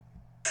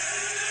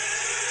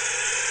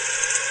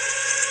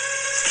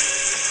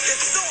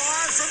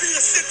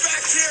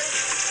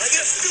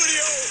this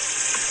studio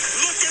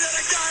looking at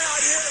a guy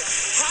out here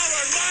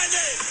hollering my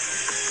name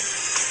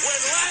when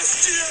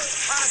last year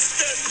I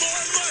spent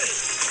more money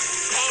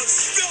on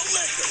spilt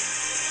liquor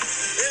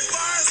in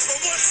bars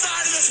from one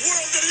side of this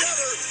world to the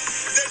other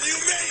than you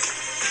made.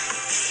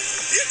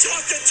 You're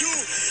talking to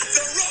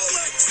the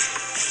Rolex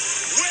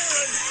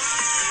wearing,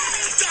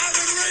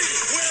 diamond ring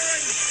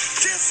wearing,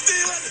 kiss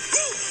stealing,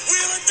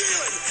 wheeling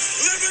dealing,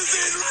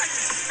 limousine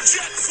riding,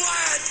 jet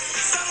flying,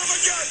 son of a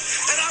gun,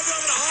 and I'm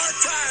having a hard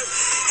time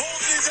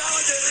holding these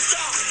alligators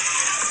down.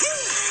 Woo!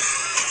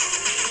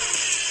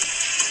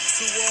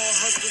 To all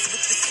husbands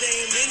with the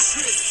same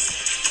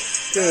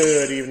interests.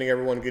 Good evening,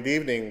 everyone. Good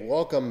evening.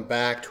 Welcome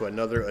back to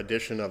another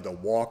edition of the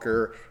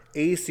Walker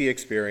AC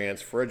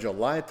Experience for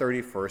July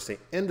 31st, the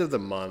end of the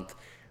month.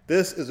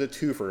 This is a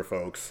twofer,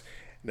 folks.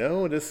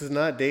 No, this is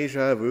not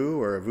Deja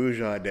Vu or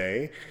Vuja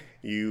Day.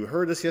 You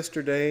heard us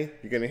yesterday.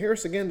 You're going to hear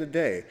us again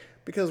today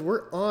because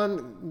we're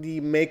on the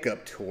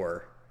makeup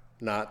tour.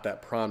 Not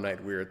that prom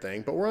night weird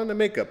thing, but we're on the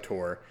makeup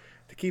tour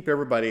to keep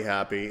everybody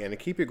happy and to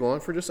keep you going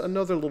for just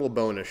another little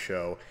bonus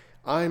show.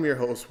 I'm your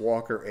host,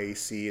 Walker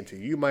AC, and to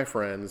you, my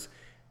friends,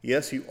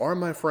 yes, you are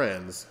my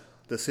friends.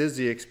 This is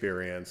the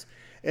experience.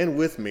 And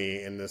with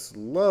me in this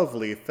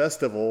lovely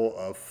festival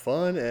of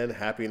fun and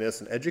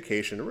happiness and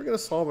education, we're going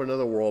to solve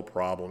another world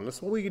problem. This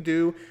is what we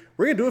do.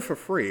 We're going to do it for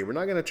free. We're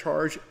not going to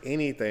charge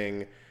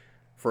anything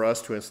for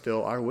us to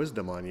instill our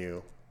wisdom on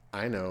you.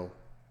 I know.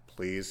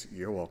 Please,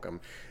 you're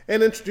welcome.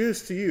 And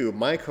introduce to you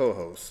my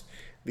co-host,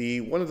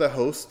 one of the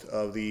hosts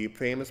of the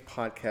famous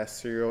podcast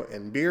Cereal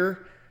and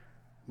Beer,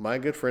 my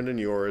good friend and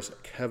yours,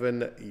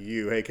 Kevin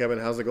Yu. Hey, Kevin,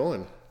 how's it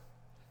going?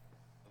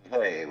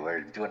 Hey,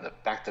 we're doing the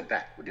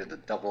back-to-back. We're doing the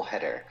double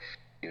header.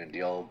 Doing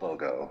the old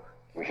BOGO.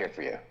 We're here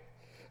for you.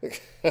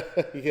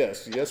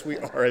 Yes, we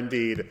are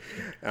indeed.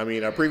 I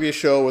mean, our previous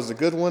show was a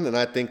good one, and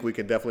I think we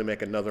can definitely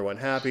make another one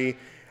happy.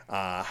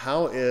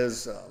 How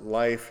is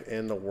life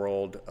in the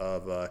world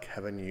of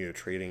Kevin Yu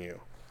treating you?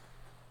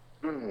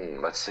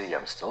 Let's see.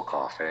 I'm still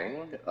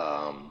coughing.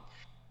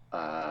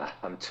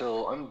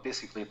 Until I'm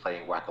basically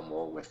playing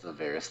whack-a-mole with the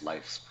various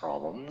life's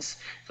problems.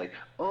 It's like,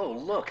 oh,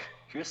 look,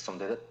 here's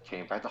something that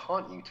came back to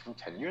haunt you from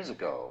 10 years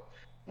ago.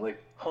 I'm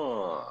like,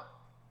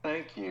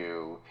 thank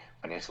you,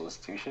 financial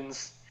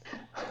institutions.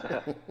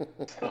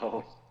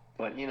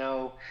 But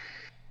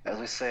as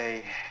we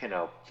say,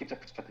 keep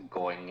that perspective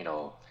going,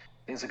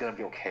 things are going to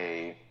be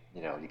okay.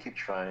 You keep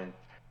trying,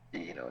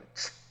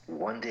 it's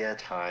one day at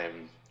a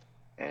time,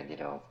 and,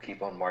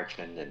 keep on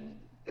marching, and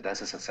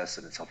that's a success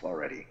in itself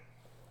already.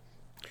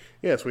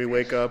 Yes, we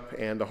wake up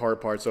and the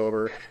hard part's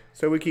over,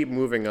 so we keep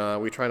moving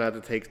on. We try not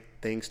to take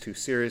things too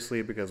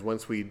seriously because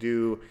once we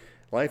do,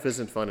 life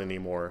isn't fun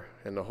anymore.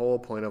 And the whole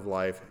point of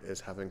life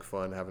is having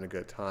fun, having a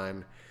good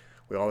time.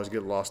 We always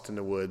get lost in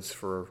the woods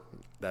for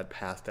that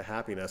path to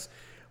happiness.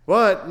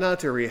 But not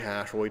to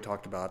rehash what we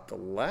talked about the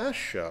last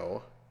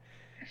show.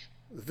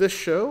 This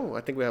show,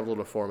 I think we have a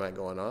little format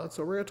going on.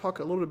 So we're going to talk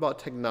a little bit about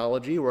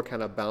technology. We'll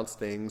kind of bounce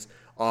things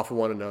off of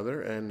one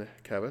another. And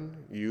Kevin,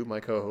 you, my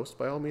co-host,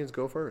 by all means,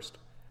 go first.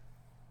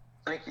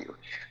 Thank you.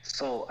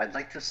 So I'd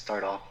like to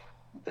start off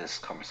this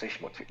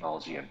conversation about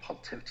technology and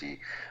positivity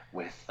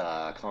with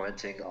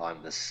commenting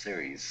on this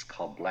series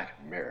called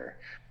Black Mirror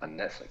on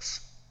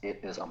Netflix. It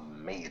is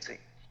amazing.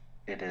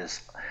 It is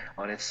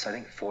on its, I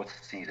think, 4th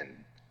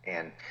season,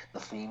 and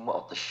the theme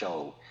of the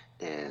show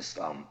is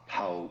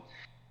how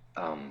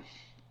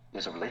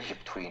there's a relationship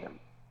between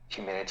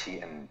humanity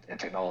and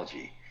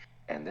technology,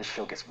 and this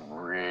show gets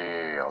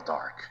real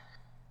dark,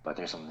 but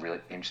there's some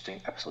really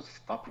interesting episodes,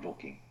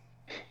 thought-provoking.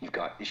 You've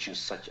got issues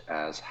such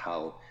as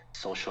how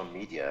social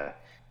media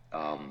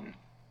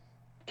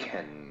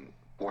can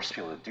force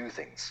people to do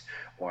things,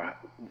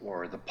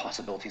 or the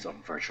possibilities of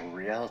virtual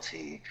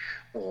reality,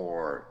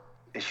 or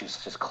issues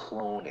such as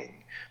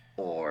cloning,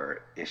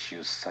 or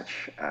issues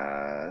such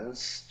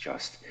as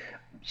just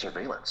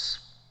surveillance.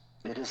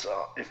 It is,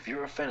 if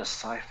you're a fan of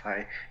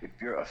sci-fi, if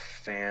you're a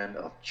fan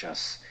of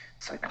just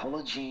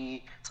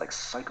psychology, it's like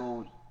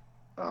psycho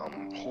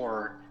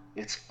horror,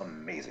 it's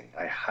amazing.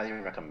 I highly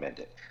recommend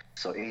it.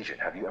 So, Adrian,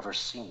 have you ever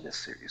seen this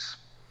series?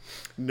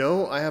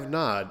 No, I have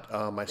not.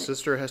 My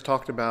sister has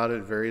talked about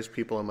it. Various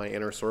people in my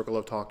inner circle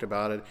have talked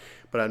about it,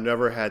 but I've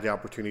never had the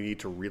opportunity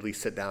to really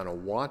sit down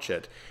and watch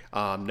it.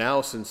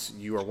 Now, since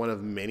you are one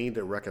of many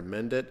that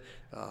recommend it,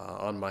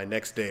 on my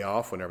next day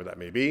off, whenever that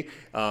may be,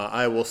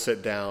 I will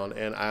sit down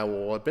and I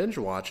will binge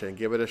watch it and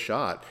give it a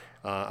shot.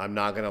 I'm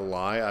not going to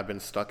lie, I've been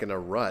stuck in a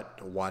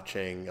rut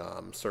watching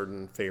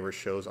certain favorite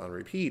shows on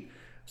repeat.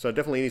 So I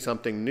definitely need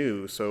something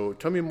new. So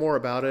tell me more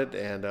about it,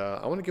 and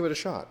I want to give it a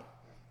shot.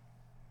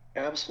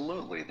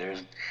 Absolutely.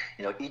 There's,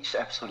 each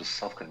episode is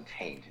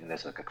self-contained, and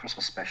there's like a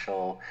Christmas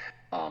special.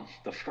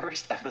 The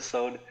first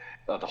episode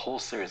of the whole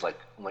series, I'm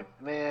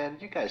like, man,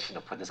 you guys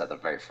shouldn't have put this at the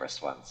very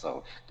first one.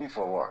 So be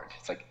forewarned.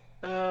 It's like,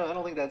 I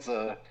don't think it's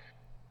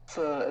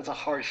a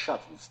hard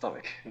shot to the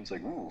stomach. It's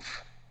like,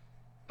 oof.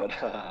 But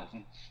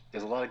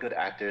there's a lot of good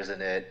actors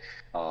in it.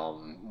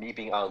 Me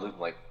being out of the loop,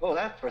 I'm like, oh,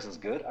 that person's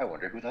good. I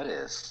wonder who that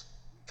is.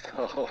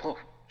 So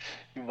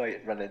you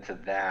might run into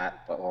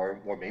that, but or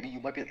maybe you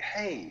might be like,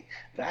 hey,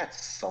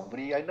 that's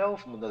somebody I know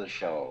from another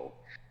show.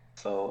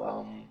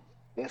 So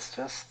it's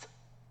just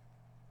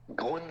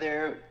going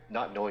there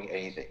not knowing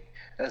anything.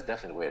 That's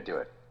definitely the way to do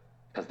it,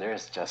 because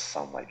there's just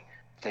some like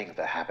things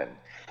that happen.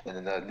 And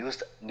in the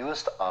newest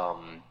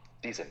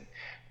season,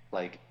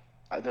 like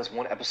there's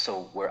one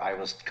episode where I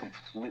was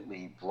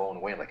completely blown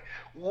away. I'm like,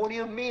 what do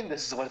you mean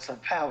this is what it's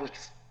about?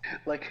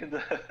 Like in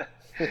the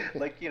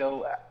like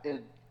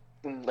in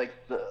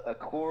like the a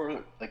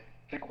core like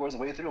 3/4 of the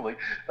way through, I'm like,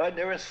 I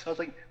was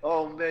like,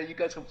 oh man, you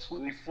guys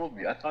completely fooled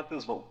me. I thought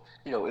this was,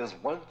 it was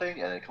one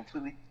thing and it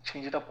completely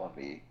changed it up on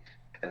me.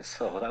 And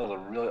so that was a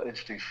real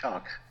interesting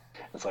shock.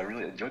 And so I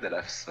really enjoyed that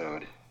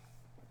episode.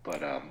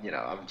 But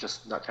I'm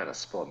just not trying to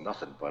spoil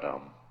nothing, but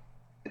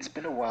it's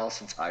been a while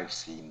since I've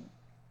seen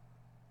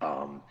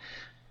um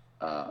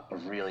a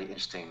really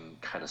interesting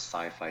kind of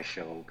sci-fi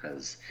show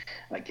because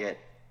I get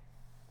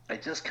I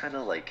just kind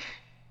of like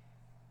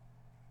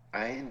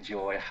I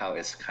enjoy how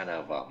it's kind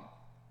of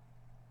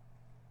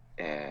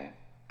eh,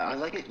 I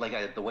like it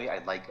like the way I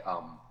like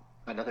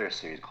another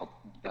series called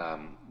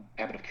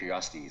Cabinet of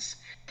Curiosities.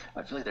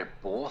 I feel like they're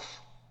both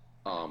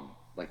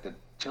like the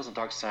Tales of the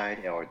Dark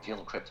Side or Tales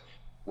of the Crypt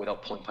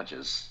without pulling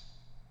punches,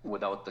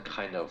 without the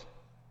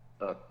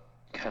uh,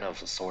 kind of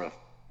sort of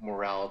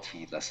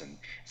morality lesson.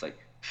 It's like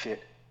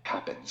shit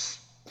happens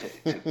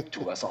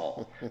to us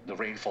all. The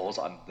rain falls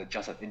on the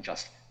just and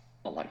unjust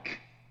alike.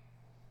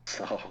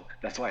 So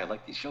that's why I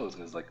like these shows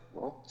because like,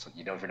 well, so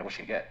you never know what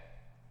you get.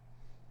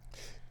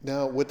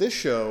 Now, with this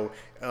show,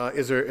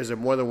 is there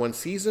more than one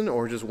season,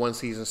 or just one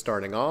season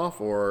starting off,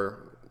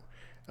 or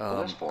Well,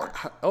 there's four.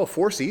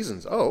 4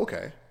 seasons? Oh,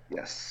 okay.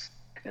 Yes.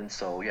 And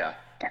so yeah,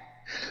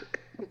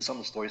 some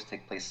of the stories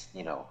take place,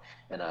 in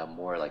a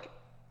more like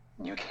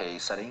UK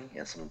setting,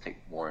 and some take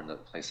more in the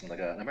place in like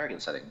an American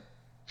setting.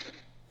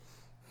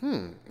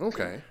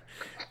 Okay.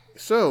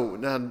 So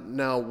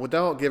now,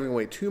 without giving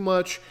away too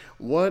much,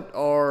 what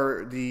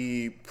are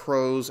the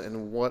pros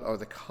and what are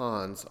the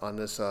cons on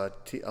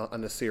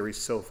on this series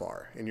so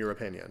far, in your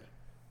opinion?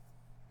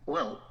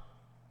 Well,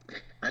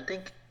 I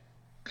think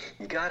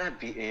you gotta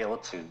be able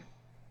to,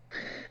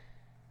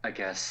 I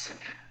guess,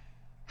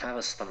 have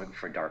a stomach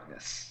for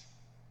darkness.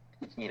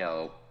 You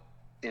know,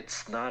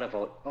 it's not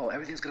about, oh,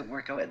 everything's gonna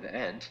work out in the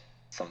end.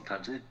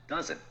 Sometimes it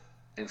doesn't.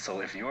 And so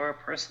if you're a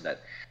person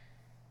that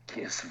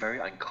is very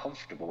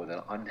uncomfortable with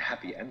an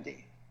unhappy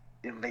ending,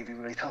 it may be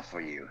really tough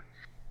for you.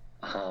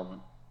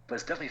 But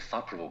it's definitely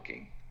thought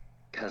provoking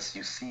because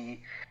you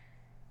see,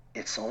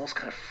 it's almost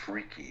kind of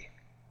freaky.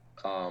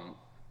 Um,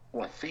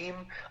 well, a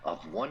theme of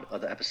one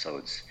of the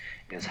episodes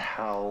is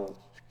how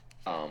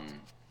um,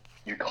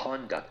 your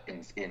conduct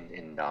in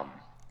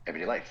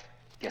everyday life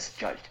gets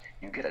judged.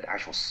 You get an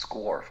actual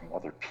score from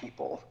other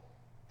people.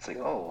 It's like,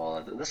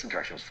 oh, well, this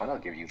interaction was fun. I'll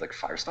give you like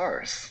 5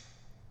 stars.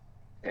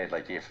 And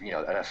like, if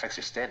that affects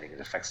your standing, it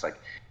affects like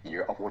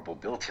your upward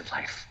mobility in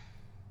life.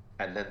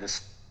 And then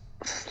this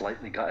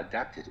slightly got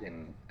adapted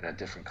in a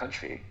different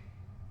country.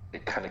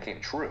 It kind of came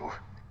true.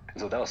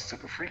 So that was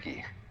super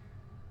freaky.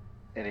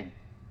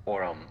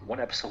 Or one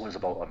episode was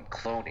about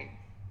cloning.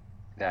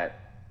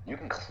 That you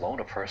can clone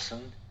a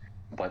person,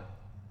 but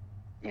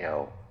you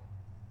know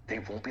they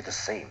won't be the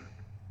same.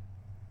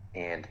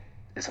 And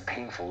it's a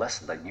painful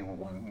lesson that you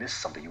will miss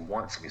something, you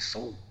want something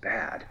so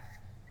bad,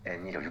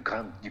 and you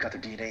got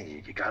their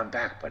DNA, you got them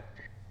back, but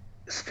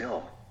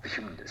still the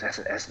human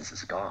essence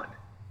is gone.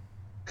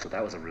 So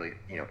that was a really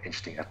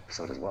interesting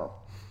episode as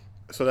well.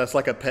 So that's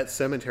like a Pet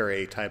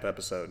Cemetery type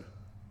episode.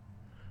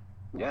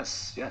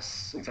 Yes,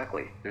 yes,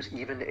 exactly. There's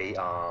even a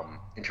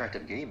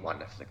interactive game on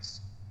Netflix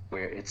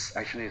where it's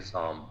actually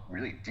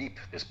really deep.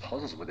 There's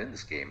puzzles within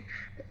this game.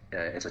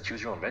 It's a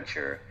choose your own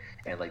adventure,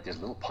 and like there's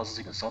little puzzles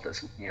you can solve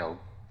that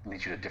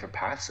lead you to different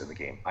paths in the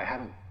game. I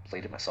haven't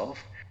played it myself,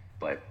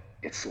 but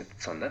it's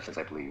on Netflix,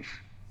 I believe.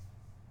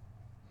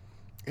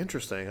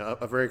 Interesting.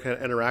 A very kind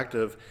of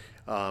interactive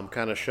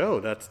kind of show.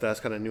 That's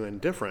kind of new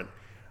and different.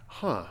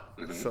 Huh.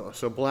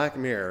 So Black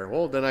Mirror.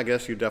 Well, then I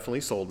guess you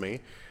definitely sold me,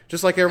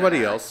 just like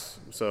everybody else.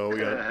 So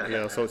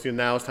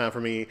now it's time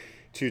for me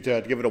to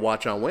give it a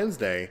watch on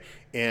Wednesday.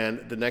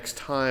 And the next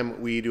time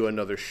we do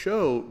another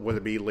show, whether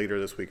it be later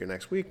this week or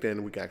next week,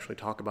 then we can actually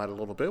talk about it a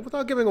little bit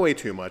without giving away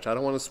too much. I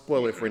don't want to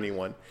spoil it for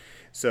anyone.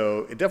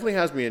 So it definitely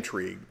has me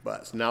intrigued.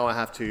 But now I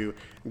have to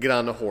get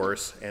on the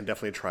horse and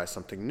definitely try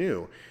something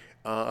new.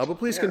 But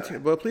please continue.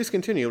 But please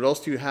continue. What else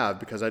do you have?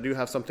 Because I do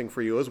have something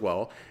for you as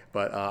well.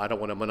 But I don't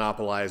want to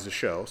monopolize the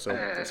show.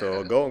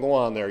 So go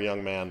on there,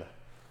 young man.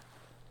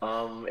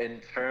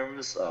 In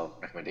terms of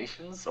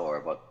recommendations or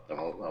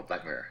about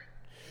Black Mirror?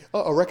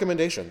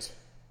 Recommendations.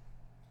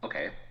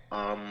 Okay.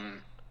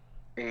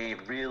 A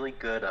really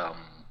good I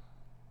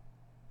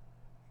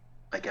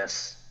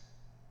guess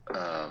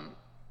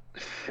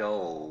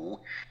show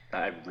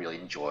that I really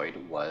enjoyed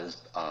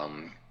was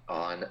on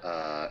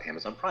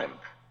Amazon Prime.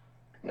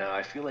 Now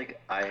I feel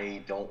like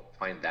I don't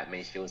find that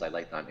many shows I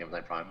like on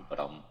Amazon Prime, but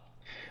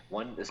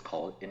one is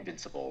called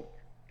Invincible.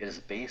 It is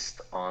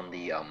based on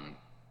the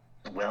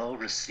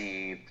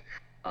well-received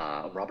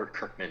Robert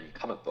Kirkman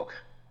comic book,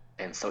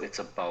 and so it's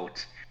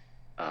about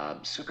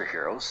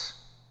superheroes,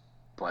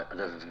 but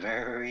a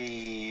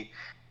very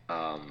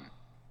um,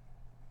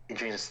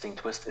 interesting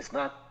twist. It's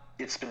not.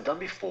 It's been done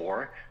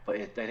before, but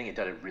I think it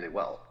did it really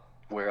well.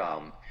 Where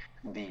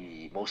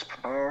the most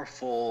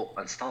powerful,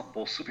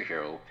 unstoppable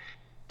superhero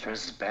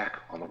turns his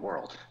back on the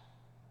world,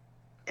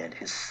 and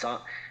his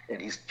son,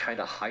 and he's trying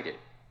to hide it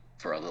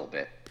for a little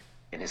bit.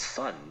 And his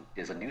son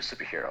is a new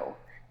superhero. And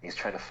he's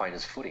trying to find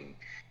his footing,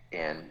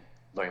 and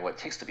learning what it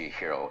takes to be a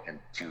hero,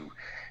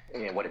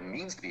 and what it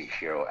means to be a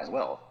hero as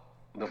well.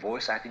 The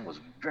voice acting was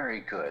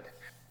very good.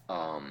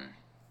 Um,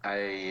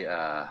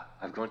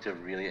 I've grown to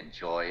really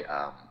enjoy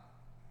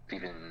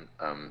Stephen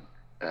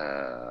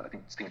I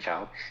think Stephen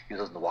Chow. He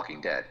was in The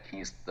Walking Dead.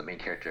 He's the main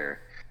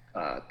character,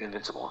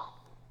 Invincible,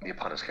 the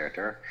Eponymous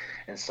character,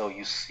 and so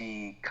you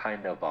see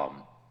kind of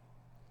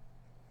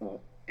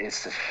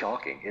it's just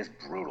shocking, it's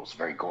brutal, it's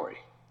very gory,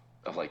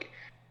 of like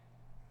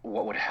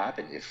what would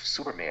happen if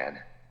Superman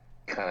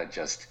kind of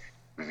just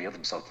revealed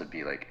himself to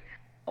be like,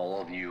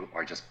 all of you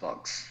are just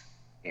bugs,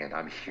 and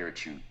I'm here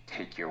to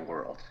take your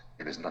world,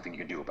 and there's nothing you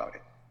can do about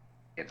it,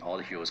 and all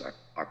the heroes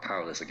are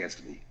powerless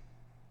against me.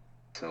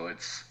 So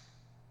it's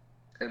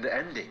and the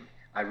ending.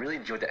 I really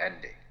enjoyed the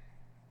ending.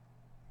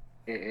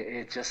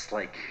 It just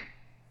like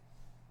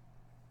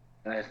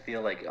I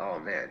feel like, oh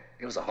man,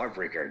 it was a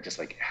heartbreaker, just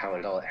like how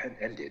it all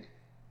ended.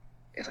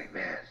 It's like,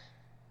 man,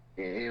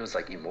 it was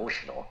like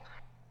emotional,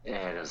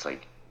 and it was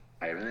like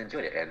I really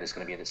enjoyed it, and it's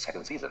going to be in the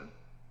second season.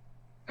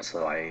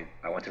 So I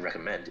want to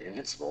recommend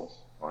Invincible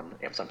on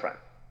Amazon Prime.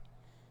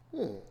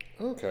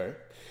 Okay.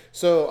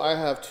 So I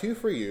have two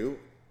for you,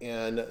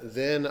 and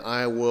then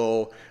I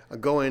will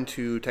go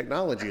into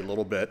technology a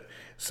little bit.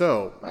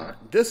 So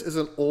this is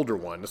an older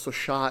one. This was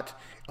shot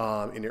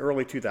in the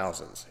early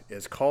 2000s.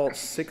 It's called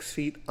 6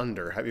 Feet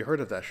Under. Have you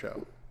heard of that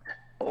show?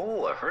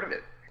 Oh, I've heard of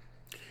it.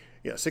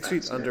 Yeah, Six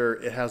Feet Under.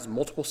 It has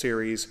multiple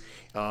series.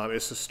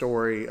 It's a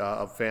story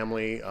of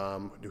family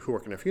who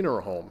work in a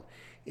funeral home,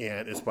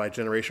 and it's by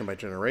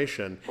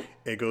generation.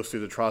 It goes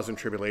through the trials and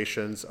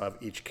tribulations of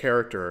each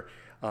character.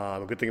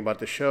 A good thing about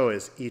the show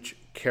is each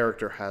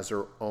character has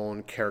their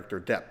own character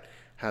depth,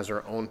 has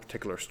their own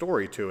particular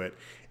story to it,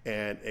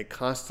 and it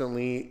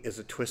constantly is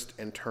a twist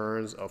and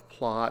turns of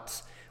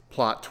plot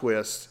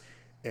twists,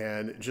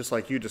 and just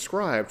like you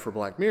described for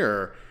Black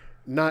Mirror,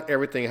 not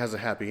everything has a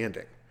happy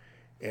ending.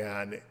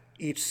 And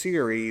each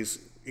series,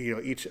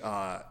 each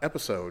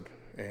episode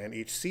and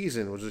each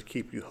season will just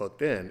keep you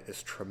hooked in.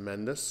 It's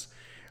tremendous.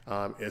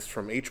 It's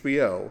from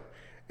HBO,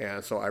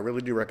 and so I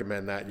really do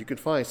recommend that. You can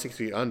find 6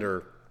 Feet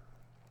Under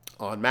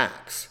on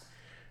Max,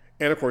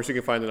 and of course you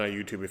can find it on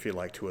YouTube if you'd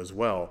like to as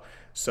well.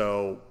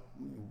 So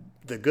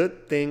the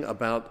good thing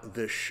about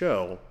this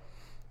show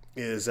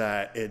is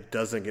that it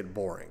doesn't get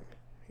boring.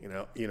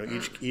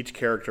 Each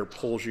character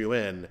pulls you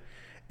in,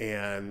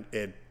 and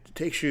it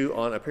takes you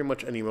on pretty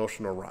much an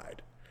emotional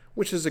ride,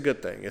 which is a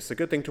good thing. It's a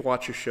good thing to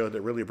watch a show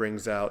that really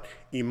brings out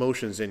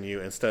emotions in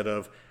you instead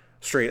of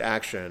straight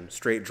action,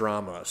 straight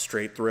drama,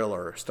 straight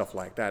thriller, stuff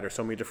like that. There's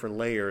so many different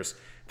layers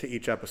to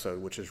each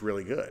episode, which is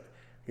really good.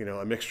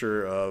 A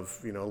mixture of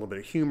a little bit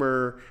of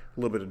humor, a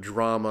little bit of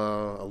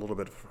drama, a little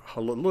bit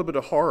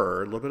of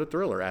horror, a little bit of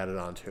thriller added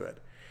onto it.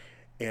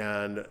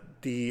 And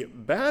the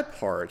bad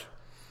part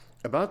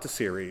about the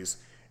series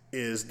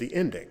is the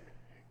ending.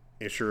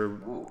 And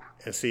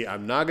see,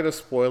 I'm not going to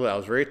spoil it. I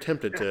was very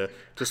tempted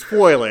to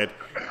spoil it,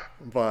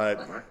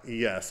 but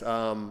yes,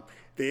 the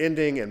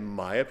ending, in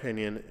my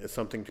opinion, is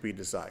something to be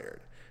desired.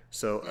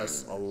 So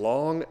a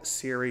long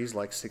series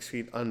like 6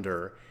 Feet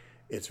Under,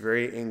 it's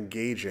very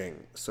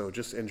engaging. So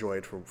just enjoy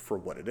it for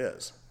what it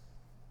is.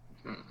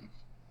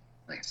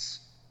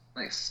 Nice.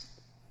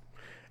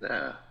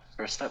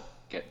 First up,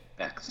 get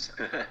X.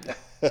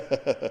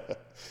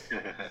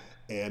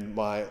 And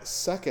my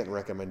second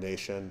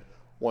recommendation,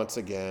 once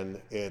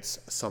again, it's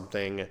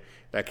something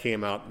that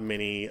came out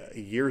many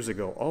years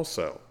ago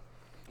also.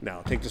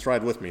 Now, take this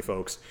ride with me,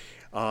 folks.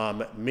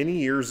 Many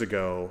years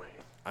ago,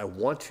 I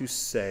want to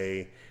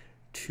say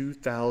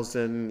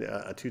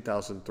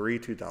 2003,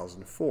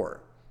 2004,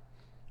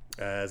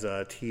 as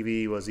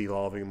TV was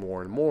evolving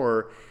more and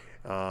more,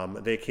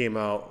 they came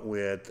out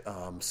with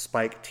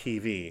Spike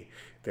TV.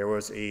 There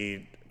was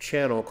a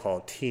channel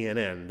called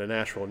TNN, the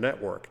National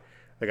Network,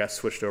 that got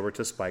switched over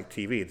to Spike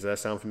TV. Does that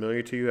sound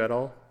familiar to you at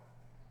all?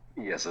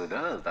 Yes, it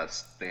does.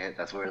 That's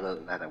where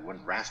that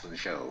one wrestling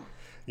show.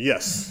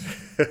 Yes.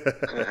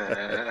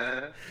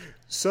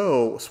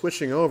 So,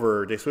 switching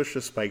over, they switched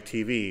to Spike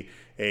TV,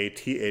 a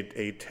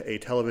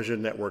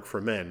television network for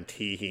men,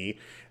 TE.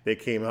 They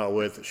came out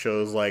with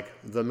shows like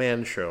The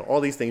Man Show,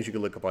 all these things you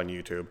can look up on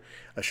YouTube.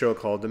 A show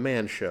called The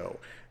Man Show,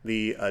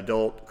 the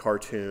adult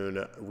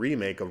cartoon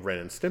remake of Ren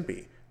and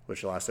Stimpy,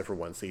 which lasted for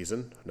one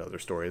season. Another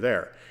story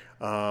there.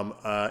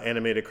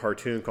 Animated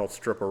cartoon called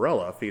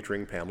Stripperella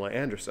featuring Pamela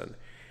Anderson.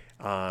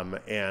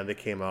 And they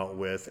came out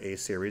with a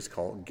series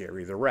called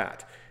Gary the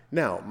Rat.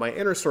 Now, my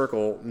inner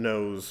circle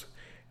knows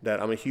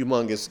that I'm a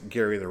humongous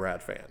Gary the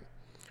Rat fan.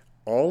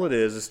 All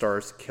it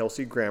stars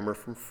Kelsey Grammer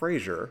from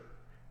Frasier,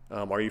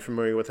 Are you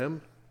familiar with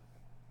him?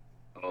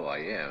 Oh, I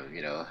am.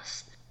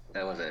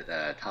 That was it.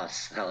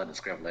 Toss salad and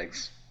scrambled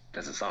eggs.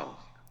 That's a song.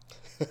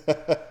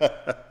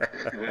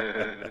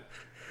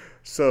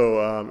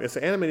 So it's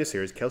an animated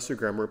series. Kelsey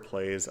Grammer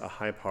plays a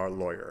high-powered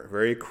lawyer,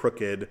 very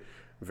crooked,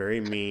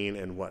 very mean,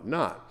 and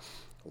whatnot.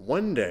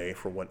 One day,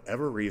 for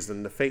whatever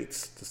reason, the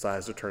Fates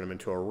decides to turn him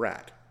into a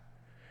rat.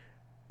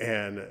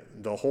 And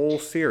the whole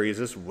series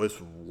was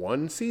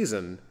one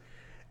season,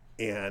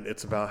 and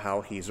it's about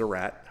how he's a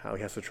rat, how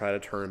he has to try to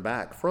turn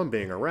back from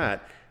being a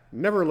rat,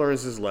 never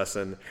learns his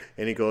lesson,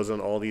 and he goes on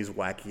all these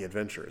wacky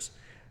adventures.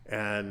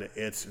 And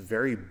it's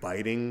very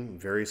biting,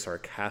 very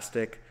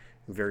sarcastic,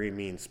 very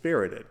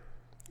mean-spirited.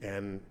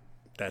 And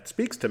that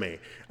speaks to me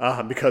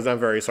because I'm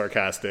very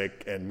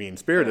sarcastic and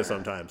mean-spirited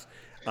sometimes.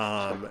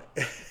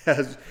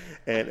 It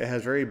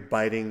has very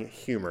biting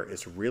humor.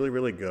 It's really,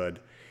 really good.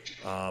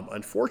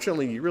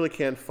 Unfortunately, you really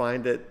can't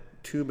find it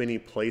too many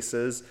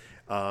places.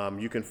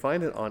 You can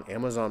find it on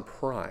Amazon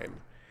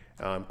Prime.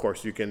 Of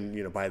course, you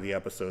can buy the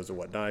episodes and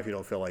whatnot if you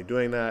don't feel like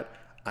doing that.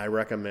 I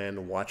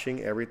recommend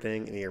watching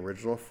everything in the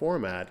original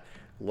format.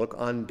 Look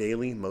on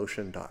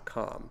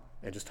dailymotion.com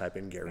and just type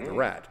in Gary the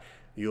Rat.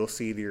 You'll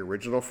see the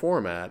original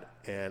format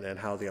and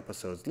how the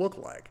episodes look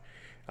like.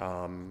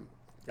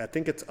 I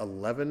think it's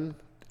 11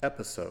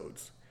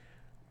 episodes.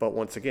 But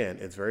once again,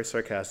 it's very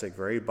sarcastic,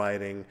 very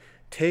biting.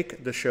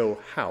 Take the show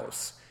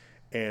House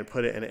and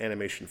put it in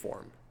animation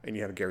form, and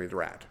you have Gary the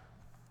Rat.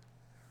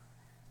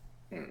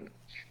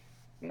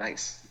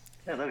 Nice.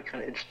 Yeah, that would be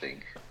kind of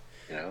interesting.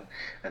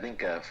 I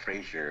think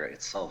Frasier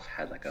itself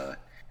had like a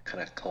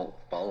kind of cult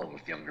following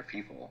with younger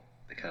people.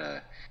 They kind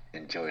of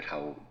enjoyed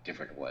how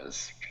different it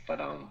was. But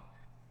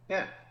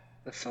yeah,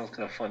 that sounds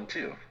kind of fun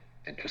too.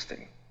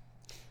 Interesting.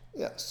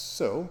 Yes.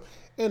 So,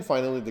 and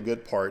finally, the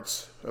good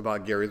parts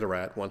about Gary the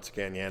Rat. Once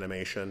again, the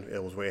animation,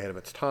 it was way ahead of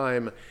its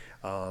time.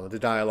 The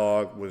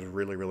dialogue was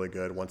really, really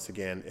good. Once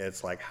again,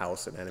 it's like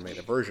House, an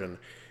animated version.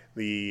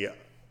 The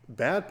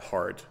bad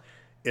part,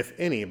 if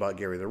any, about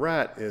Gary the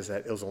Rat is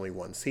that it was only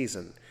one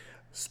season.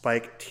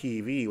 Spike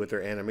TV, with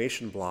their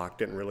animation block,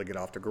 didn't really get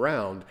off the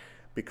ground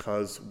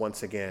because,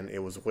 once again, it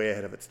was way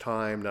ahead of its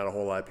time. Not a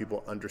whole lot of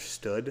people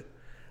understood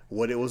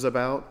what it was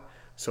about.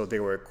 So they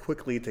were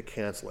quickly to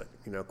cancel it,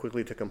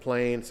 quickly to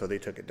complain, so they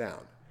took it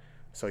down.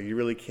 So you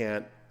really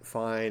can't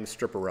find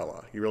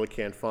Stripperella. You really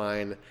can't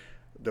find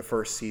the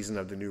first season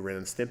of the new Ren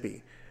and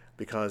Stimpy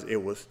because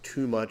it was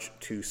too much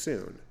too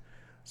soon.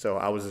 So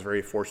I was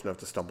very fortunate enough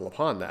to stumble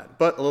upon that.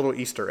 But a little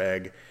Easter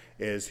egg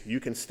is you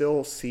can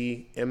still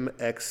see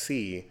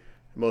MXC,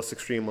 Most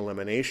Extreme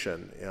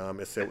Elimination.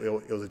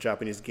 It was a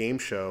Japanese game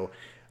show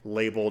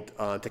labeled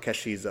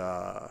Takeshi's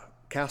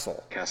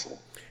Castle.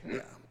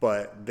 Yeah,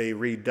 but they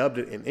redubbed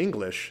it in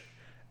English,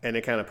 and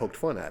they kind of poked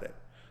fun at it.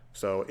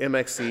 So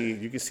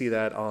MXC, you can see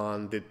that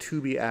on the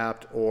Tubi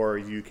app, or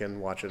you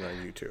can watch it on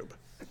YouTube.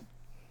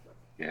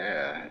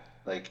 Yeah,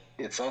 like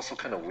it's also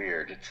kind of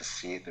weird to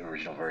see the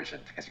original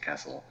version, Takeshi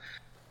Castle,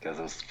 because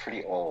it was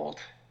pretty old,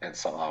 and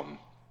so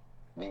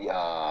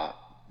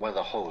one of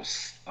the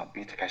hosts,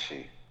 B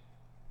Takeshi,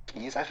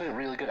 he's actually a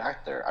really good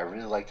actor. I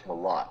really liked him a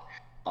lot.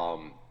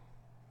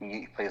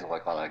 He plays in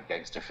like a lot of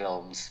gangster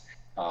films.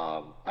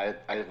 I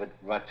would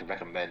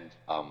recommend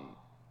a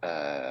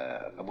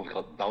movie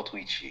called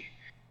Naotoichi,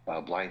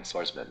 Blind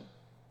Swordsman.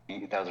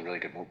 That was a really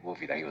good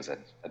movie that he was in.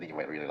 I think you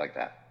might really like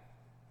that.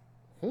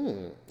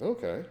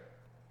 Okay.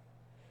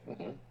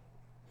 Mm-hmm.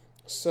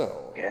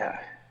 So. Yeah.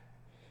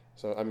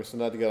 So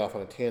not to get off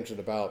on a tangent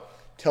about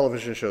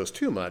television shows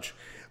too much,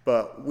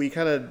 but we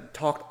kind of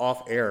talked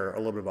off air a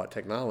little bit about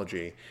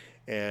technology.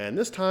 And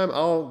this time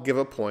I'll give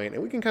a point,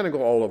 and we can kind of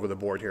go all over the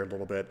board here a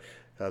little bit,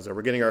 because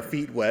we're getting our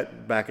feet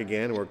wet back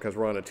again, because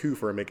we're on a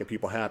twofer making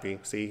people happy.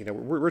 See,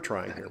 we're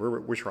trying here.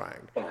 We're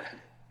trying.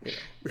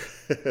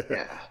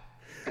 Yeah.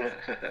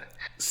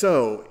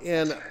 So,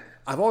 and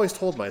I've always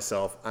told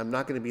myself I'm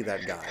not going to be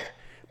that guy,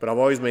 but I've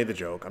always made the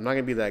joke I'm not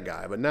going to be that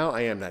guy. But now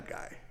I am that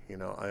guy.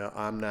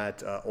 I'm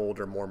that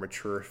older, more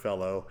mature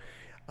fellow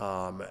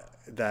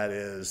that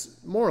is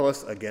more or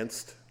less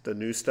against the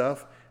new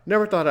stuff.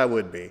 Never thought I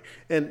would be.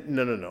 And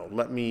no.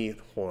 Let me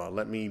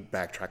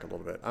backtrack a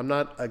little bit. I'm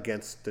not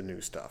against the new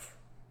stuff.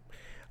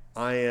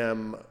 I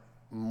am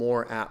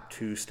more apt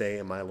to stay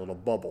in my little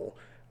bubble,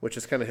 which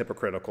is kind of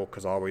hypocritical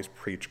because I always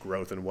preach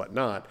growth and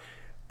whatnot.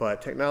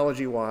 But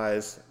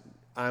technology-wise,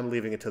 I'm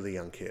leaving it to the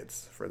young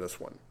kids for this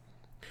one.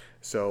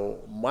 So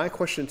my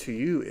question to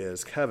you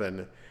is,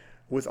 Kevin,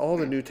 with all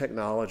the new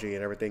technology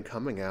and everything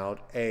coming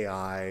out,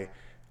 AI,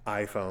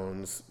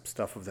 iPhones,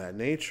 stuff of that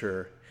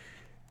nature,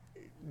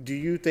 do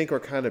you think we're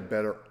kind of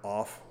better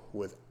off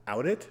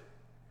without it?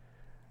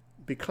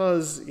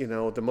 Because,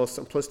 the most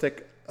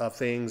simplistic of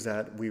things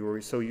that we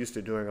were so used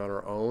to doing on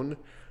our own,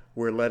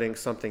 we're letting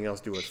something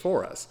else do it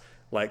for us,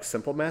 like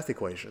simple math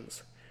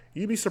equations.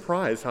 You'd be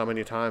surprised how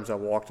many times I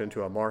walked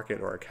into a market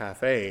or a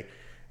cafe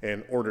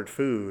and ordered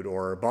food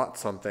or bought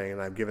something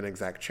and I've given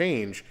exact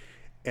change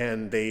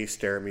and they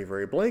stare at me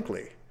very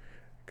blankly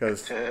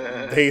because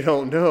they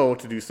don't know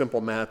to do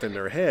simple math in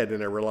their head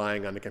and they're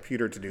relying on the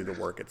computer to do the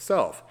work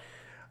itself.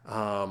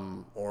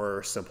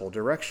 or simple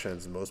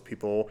directions. Most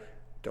people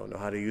don't know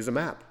how to use a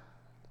map,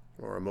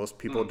 or most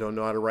people don't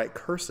know how to write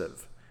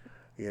cursive.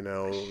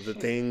 The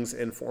things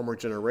in former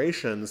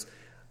generations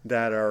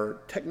that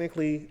are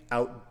technically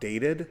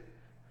outdated,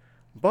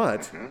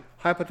 but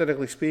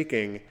hypothetically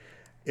speaking,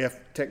 if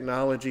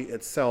technology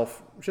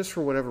itself, just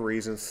for whatever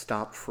reason,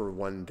 stopped for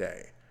one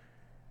day,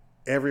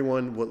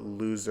 everyone would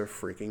lose their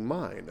freaking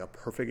mind. A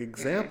perfect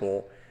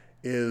example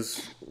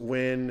is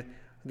when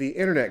the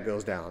internet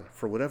goes down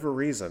for whatever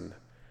reason,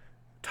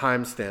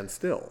 time stands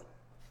still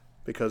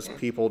because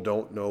people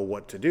don't know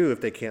what to do if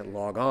they can't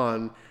log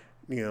on,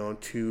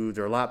 to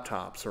their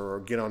laptops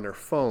or get on their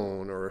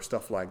phone or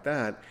stuff like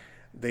that.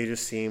 They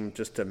just seem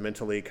just to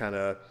mentally kind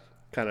of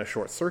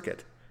short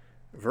circuit.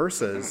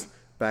 Versus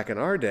back in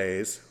our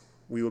days,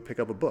 we would pick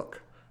up a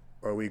book,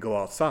 or we go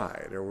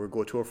outside, or we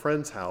go to a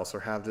friend's house, or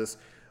have this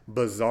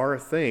bizarre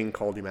thing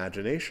called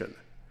imagination.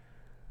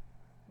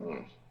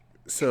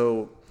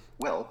 So,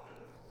 Well,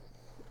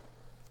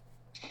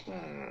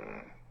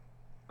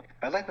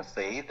 I'd like to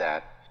say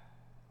that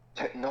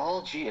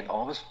technology in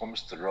all its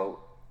forms throughout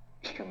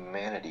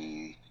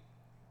humanity,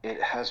 it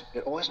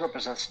always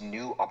represents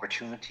new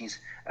opportunities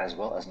as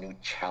well as new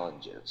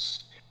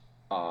challenges.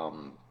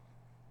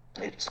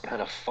 It's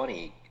kind of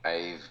funny.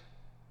 I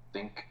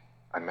think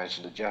I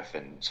mentioned to Jeff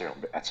and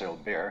at Cyril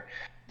Bear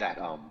that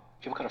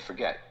people kind of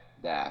forget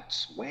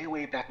that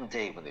way back in the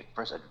day when they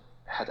first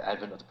had the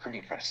advent of the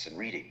printing press and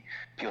reading,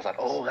 people thought,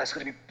 oh, that's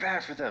going to be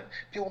bad for them.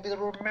 People won't be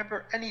able to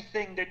remember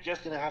anything. They're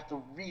just going to have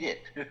to read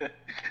it.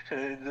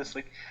 And just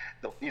like,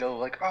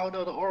 like, oh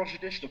no, the oral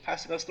tradition of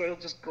passing on story will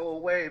just go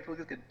away. People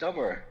just get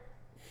dumber.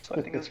 So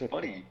I think it's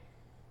funny.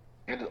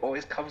 And it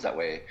always comes that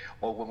way.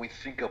 Or when we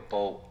think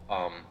about,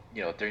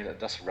 during the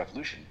Industrial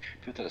Revolution,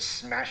 people tend to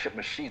smash up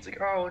machines.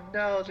 Like, oh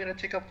no, they're going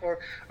to take up our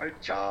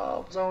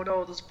jobs. Oh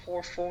no, those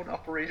poor phone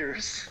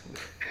operators.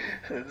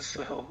 And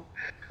so,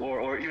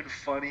 or even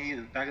funny,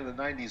 back in the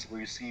 90s,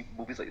 where you see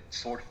movies like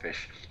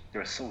Swordfish, they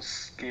were so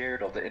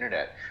scared of the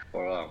internet.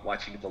 Or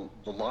watching the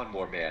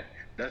Lawnmower Man.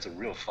 That's a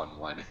real fun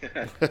one.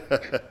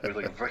 There's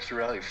like virtual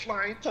reality,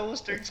 flying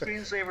toaster and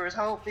screensavers,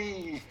 help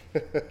me.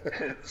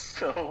 And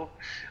so,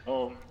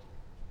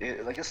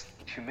 I guess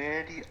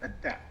humanity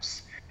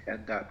adapts,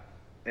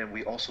 and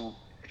we also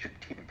should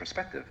keep in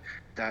perspective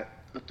that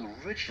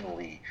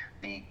originally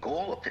the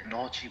goal of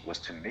technology was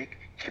to make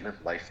human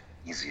life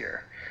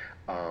easier.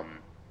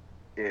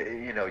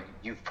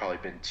 You've probably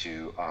been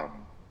to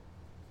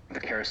the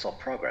Carousel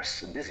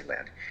Progress in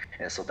Disneyland,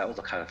 and so that was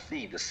the kind of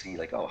theme to see,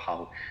 like,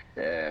 how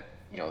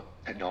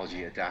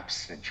technology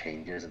adapts and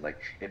changes, and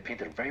like it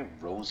painted a very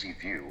rosy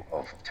view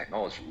of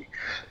technology,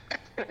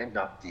 and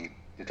not the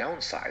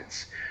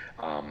downsides.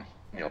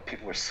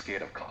 People were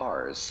scared of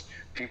cars.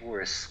 People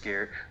were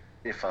scared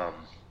if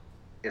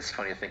it's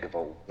funny to think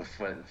about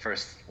one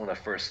of the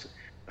first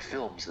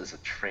films is a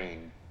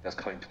train that's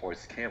coming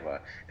towards the camera,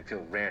 and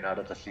people ran out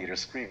of the theater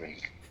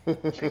screaming,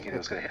 thinking it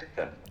was going to hit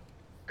them.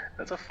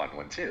 That's a fun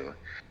one too.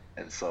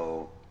 And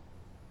so,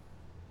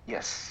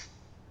 yes,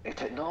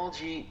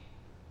 technology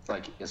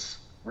is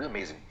really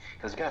amazing,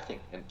 because you gotta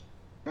think, in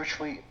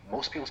virtually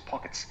most people's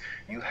pockets,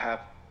 you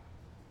have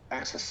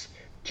access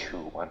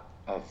to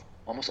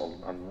almost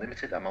an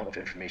unlimited amount of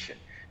information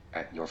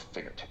at your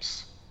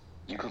fingertips.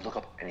 You could look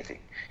up anything.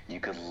 You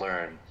could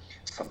learn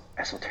some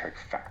esoteric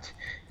fact.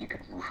 You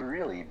could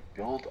really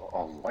build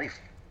a life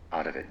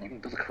out of it. You can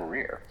build a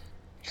career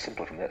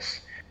simply from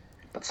this.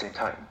 But at the same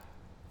time,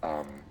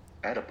 I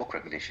had a book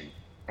recommendation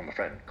from a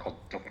friend called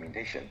Dopamine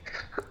Nation,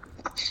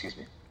 excuse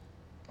me,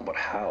 about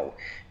how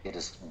it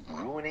is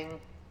ruining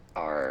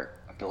our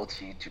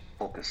ability to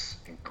focus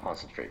and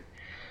concentrate.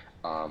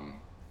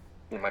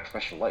 In my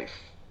professional life,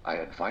 I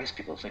advise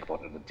people to think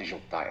about it in a digital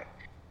diet,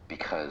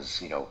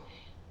 because it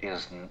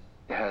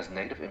has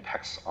negative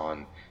impacts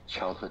on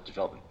childhood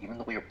development. Even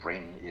the way your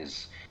brain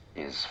is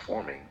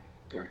forming,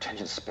 your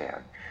attention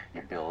span,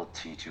 your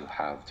ability to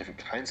have different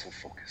kinds of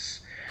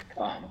focus,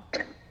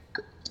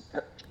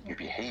 your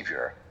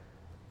behavior,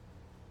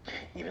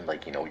 even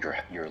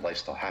your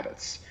lifestyle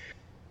habits,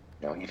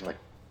 even like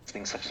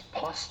things such as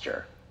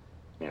posture,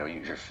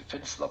 your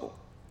fitness level,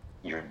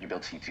 your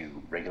ability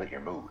to regulate your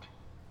mood.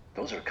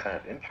 Those are kind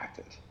of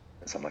impacted.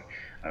 And so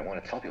I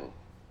want to tell people,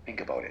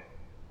 think about it.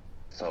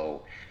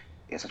 So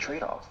it's a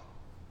trade-off.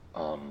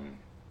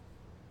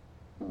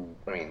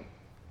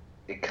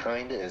 It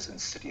kind of is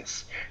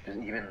insidious. There's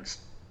even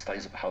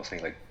studies of how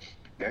saying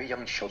very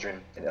young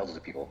children and elderly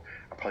people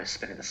are probably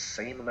spending the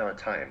same amount of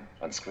time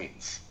on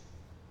screens.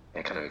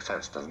 And it kind of makes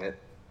sense, doesn't it?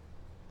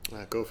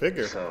 Go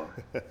figure. So,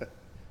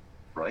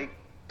 right?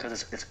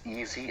 Because it's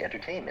easy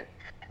entertainment.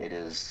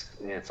 It's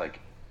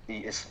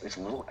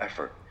little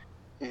effort.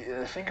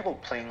 Think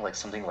about playing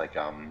something like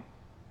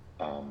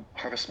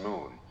Harvest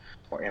Moon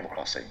or Animal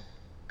Crossing.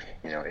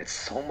 It's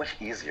so much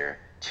easier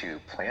to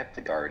plant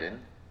the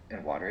garden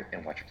and water it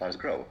and watch your flowers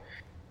grow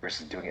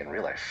versus doing it in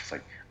real life. It's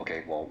like,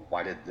 okay, well,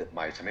 why did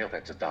my tomato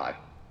plant just die?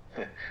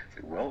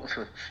 Well,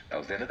 that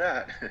was the end of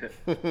that.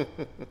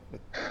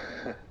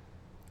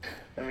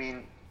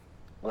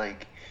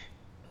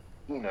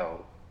 you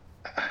know,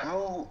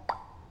 how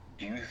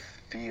do you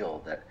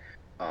feel that,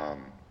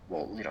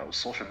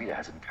 social media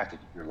has impacted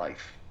your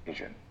life,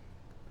 Adrian?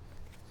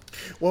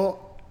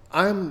 Well,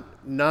 I'm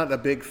not a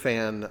big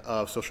fan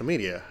of social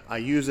media. I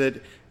use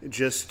it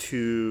just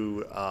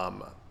to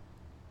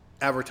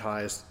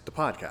advertise the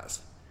podcast,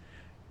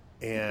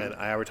 and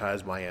I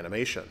advertise my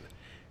animation.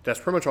 That's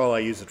pretty much all I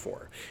use it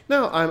for.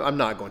 Now, I'm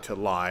not going to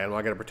lie. I'm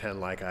not going to pretend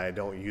like I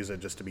don't use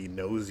it just to be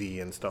nosy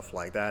and stuff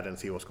like that and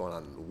see what's going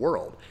on in the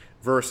world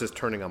versus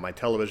turning on my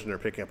television or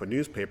picking up a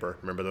newspaper.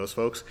 Remember those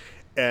folks?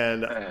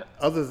 And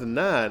other than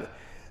that,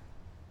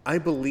 I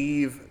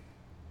believe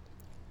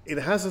it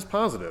has its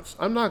positives.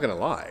 I'm not going to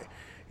lie.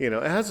 It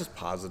has its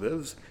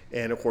positives,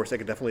 and of course, it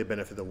could definitely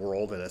benefit the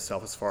world in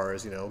itself as far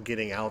as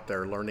getting out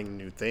there, learning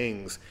new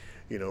things.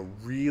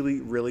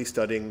 Really, really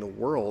studying the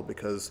world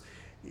because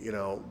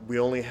we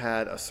only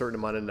had a certain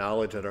amount of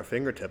knowledge at our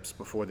fingertips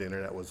before the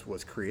internet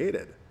was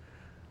created.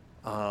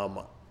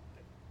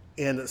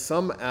 In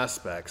some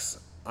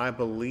aspects, I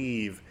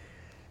believe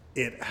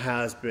it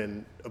has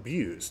been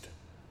abused.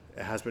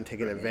 It has been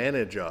taken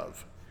advantage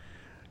of.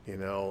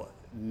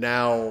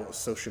 Now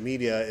social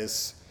media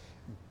is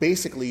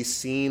basically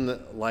seen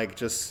like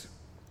just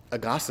a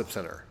gossip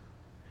center.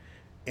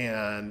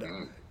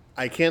 And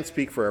I can't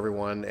speak for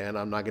everyone, and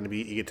I'm not going to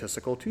be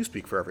egotistical to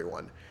speak for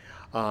everyone.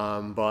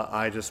 But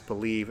I just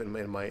believe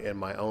in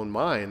my own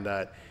mind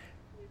that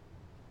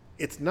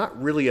it's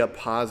not really a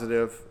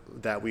positive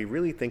that we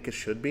really think it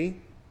should be.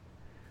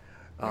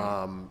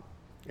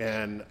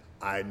 And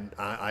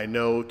I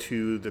know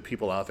to the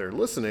people out there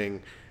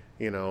listening,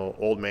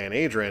 old man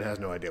Adrian has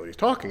no idea what he's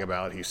talking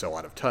about. He's so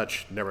out of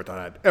touch. Never thought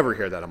I'd ever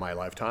hear that in my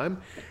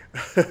lifetime.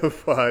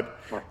 But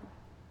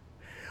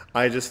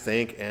I just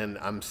think, and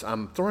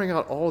I'm throwing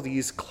out all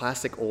these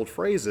classic old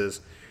phrases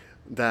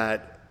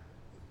that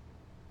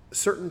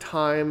certain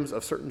times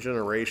of certain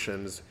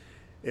generations,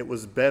 it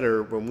was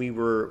better when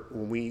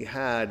we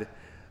had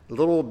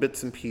little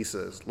bits and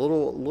pieces,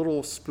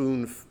 little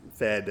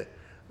spoon-fed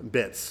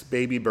bits,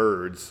 baby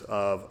birds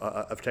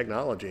of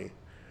technology.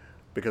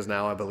 Because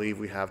now I believe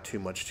we have too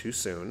much too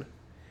soon,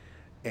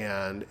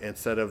 and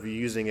instead of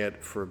using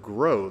it for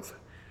growth,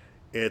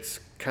 it's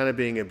kind of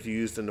being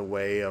abused in the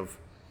way of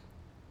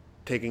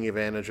taking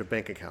advantage of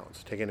bank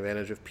accounts, taking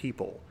advantage of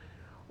people,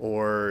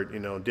 or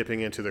dipping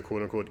into the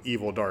quote unquote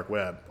evil dark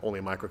web. Only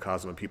a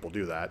microcosm of people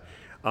do that,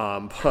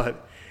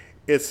 but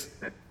it's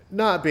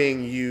not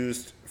being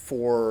used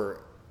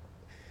for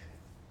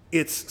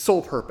its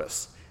sole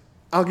purpose.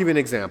 I'll give you an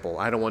example.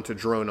 I don't want to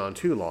drone on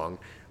too long,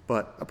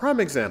 but a prime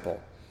example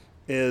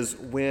is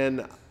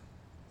when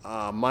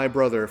my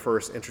brother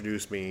first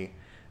introduced me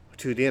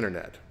to the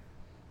internet.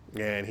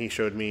 And he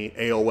showed me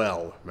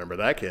AOL. Remember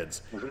that,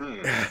 kids?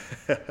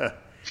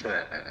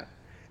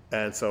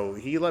 And so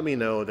he let me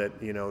know that,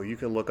 you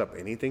can look up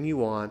anything you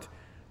want.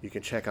 You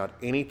can check out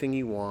anything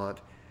you want.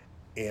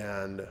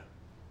 And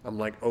I'm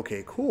like,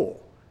 okay,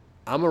 cool.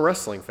 I'm a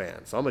wrestling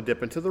fan, so I'm going to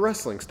dip into the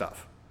wrestling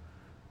stuff.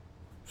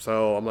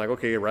 So I'm like,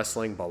 okay,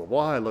 wrestling, blah, blah,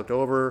 blah. I looked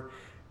over.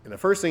 And the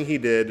first thing he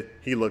did,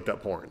 he looked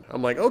up porn.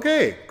 I'm like,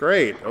 okay,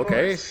 great,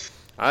 okay.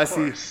 I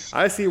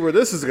see where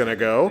this is gonna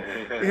go,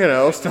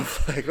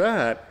 stuff like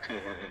that.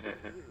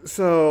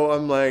 So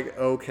I'm like,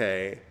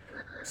 okay,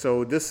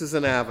 so this is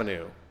an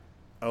avenue.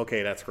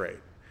 Okay, that's great.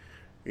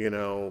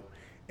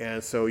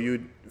 And so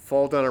you'd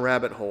fall down a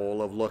rabbit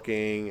hole of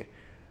looking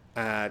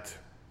at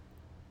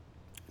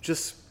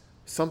just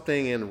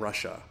something in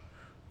Russia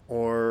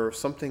or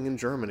something in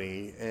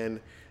Germany,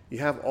 and you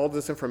have all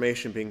this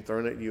information being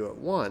thrown at you at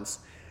once.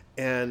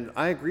 And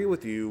I agree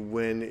with you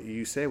when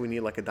you say we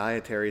need like a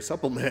dietary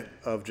supplement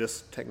of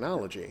just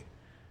technology.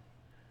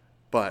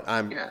 But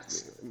I'm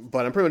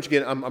pretty much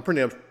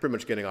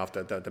getting off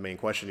the main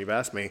question you've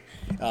asked me.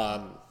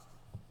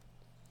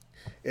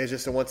 It's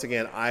just that once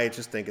again, I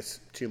just think it's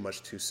too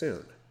much too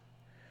soon.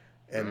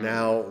 And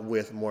now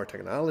with more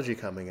technology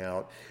coming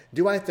out,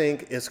 do I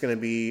think it's going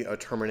to be a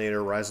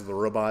Terminator Rise of the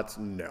Robots?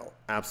 No,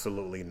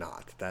 absolutely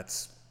not.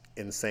 That's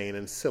insane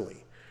and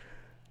silly.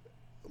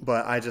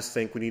 But I just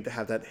think we need to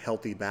have that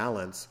healthy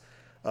balance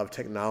of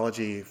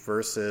technology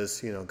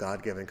versus,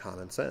 God-given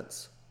common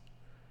sense.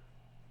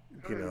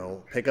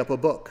 Pick up a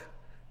book,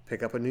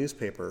 pick up a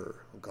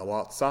newspaper, go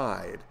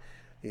outside,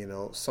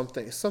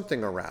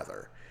 something or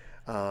rather.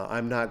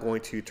 I'm not going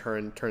to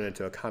turn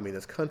into a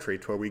communist country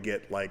to where we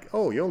get like,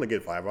 oh, you only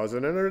get 5 hours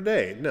in a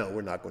day. No,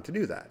 we're not going to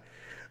do that.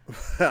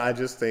 I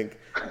just think,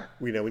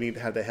 we need to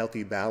have the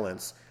healthy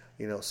balance,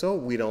 so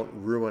we don't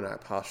ruin our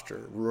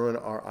posture, ruin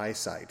our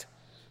eyesight.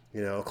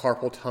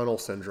 Carpal tunnel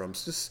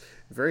syndromes, just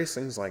various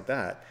things like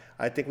that.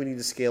 I think we need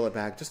to scale it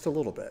back just a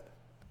little bit.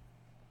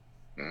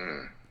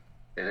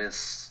 It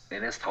is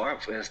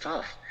tough. It is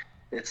tough.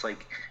 It's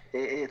like,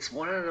 it's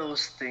one of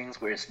those things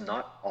where it's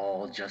not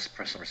all just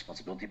personal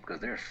responsibility,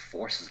 because there are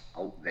forces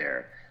out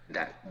there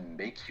that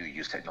make you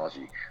use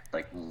technology.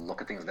 Like,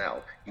 look at things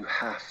now. You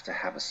have to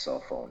have a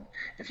cell phone.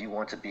 If you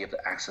want to be able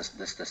to access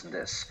this, and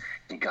this,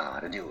 you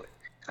gotta do it.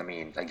 I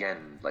mean,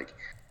 again, like,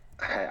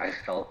 I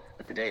felt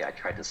that today I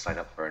tried to sign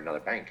up for another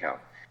bank account,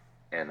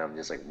 And I'm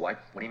just like, what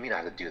do you mean I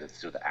have to do this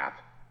through the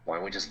app? Why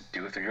don't we just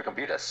do it through your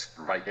computer? It's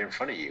right there in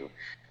front of you.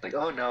 Like,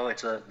 oh no,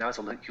 it's a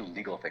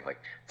legal thing. Like,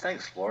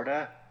 thanks,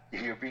 Florida,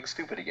 you're being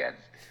stupid again.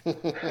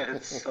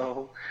 And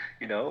so,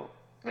 you know,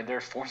 and there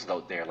are forces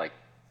out there like,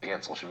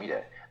 again, social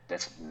media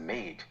that's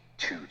made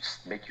to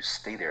make you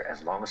stay there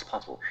as long as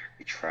possible.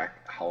 They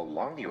track how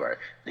long you are.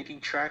 They can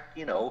track,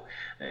 what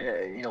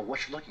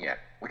you're looking at,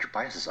 what your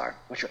biases are,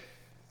 what your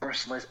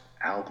personalized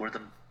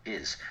algorithm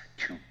is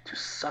to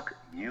suck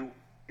you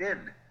in.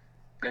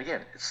 And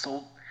again, it's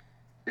so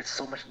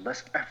much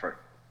less effort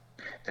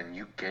than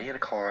you getting in a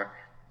car,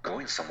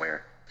 going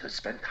somewhere to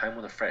spend time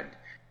with a friend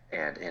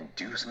and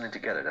do something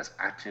together that's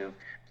active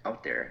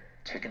out there,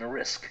 taking a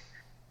risk.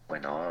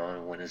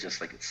 When it's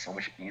just like it's so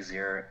much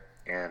easier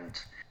and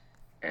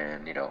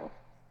and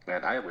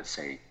I would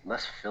say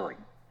less filling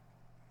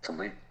to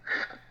lead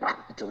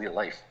a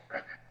life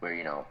where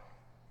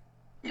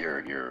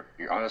you're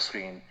on a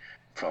screen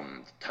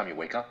from the time you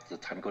wake up to the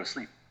time you go to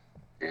sleep.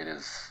 But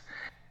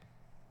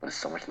it's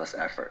so much less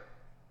effort.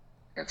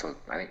 And so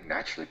I think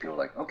naturally people are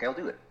like, okay, I'll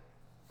do it.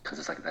 Because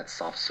it's like that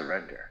soft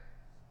surrender.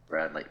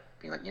 Rather than like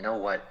being like, you know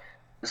what,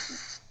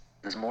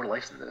 there's more to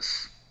life than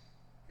this.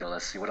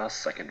 Let's see what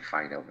else I can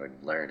find out and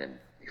learn and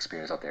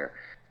experience out there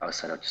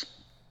outside of just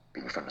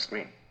being in front of a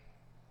screen.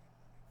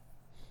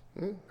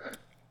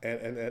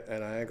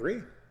 And I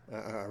agree.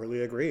 I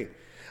really agree.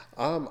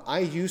 I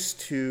used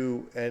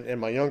to, and in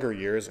my younger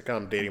years,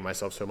 I'm dating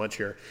myself so much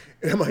here.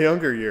 In my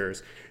younger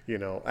years,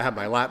 I had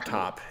my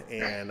laptop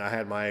and I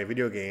had my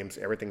video games,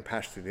 everything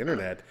passed through the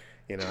internet.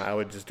 I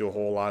would just do a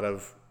whole lot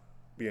of,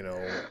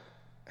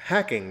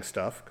 hacking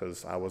stuff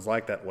because I was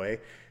like that way.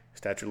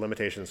 Statute of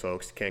limitations,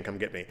 folks, you can't come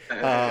get me.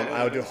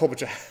 I would do a whole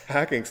bunch of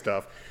hacking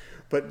stuff.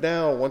 But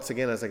now, once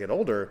again, as I get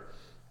older,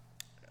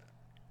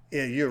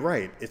 yeah, you're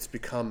right. It's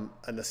become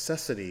a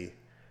necessity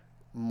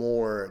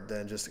more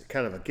than just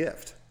kind of a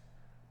gift.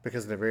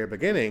 Because in the very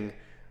beginning,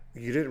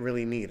 you didn't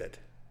really need it.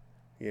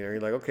 You're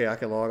like, okay, I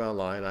can log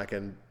online, I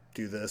can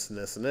do this and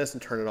this and this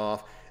and turn it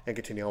off and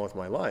continue on with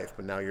my life.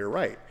 But now you're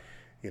right.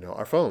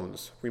 Our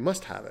phones, we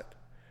must have it.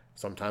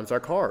 Sometimes our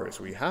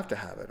cars, we have to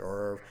have it.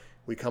 Or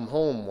we come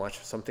home, watch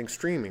something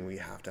streaming, we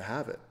have to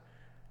have it.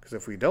 Because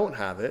if we don't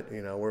have it,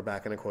 we're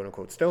back in a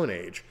quote-unquote Stone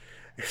Age.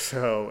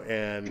 So,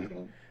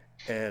 and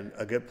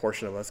a good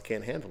portion of us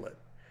can't handle it.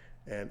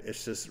 And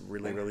it's just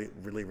really, really,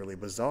 really, really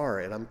bizarre.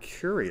 And I'm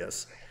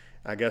curious,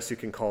 I guess you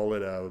can call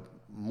it a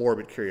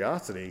morbid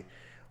curiosity.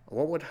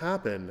 What would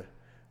happen,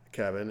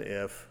 Kevin,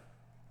 if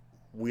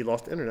we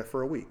lost internet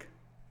for a week?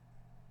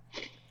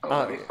 Oh,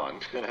 that'd be fun.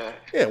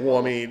 Yeah,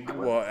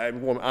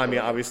 I mean,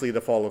 obviously the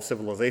fall of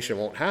civilization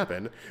won't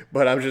happen,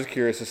 but I'm just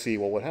curious to see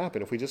what would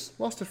happen if we just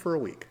lost it for a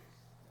week.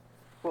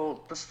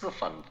 Well, this is a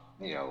fun,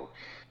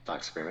 thought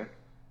experiment.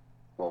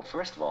 Well,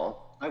 first of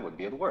all, I wouldn't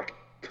be able to work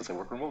because I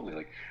work remotely.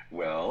 Like,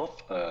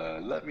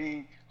 let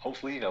me,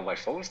 hopefully, my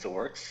phone still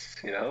works,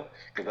 because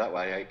that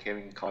way I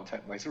can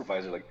contact my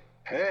supervisor like,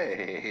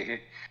 hey,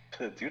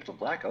 due to the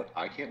blackout,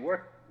 I can't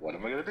work. What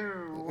am I going to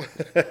do?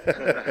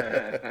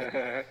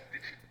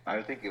 I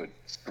think it would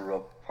screw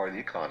up part of the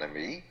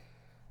economy.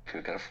 People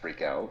would kind of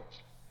freak out.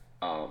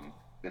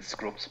 It'd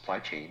screw up supply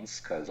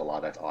chains because a lot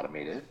of that's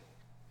automated.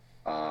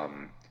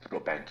 Screw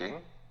up banking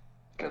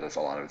because that's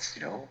a lot of it's,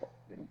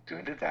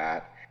 doing to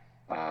that.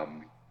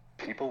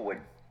 People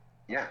would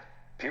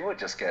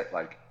just get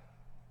like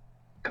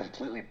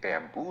completely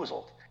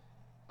bamboozled.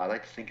 I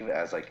like to think of it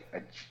as like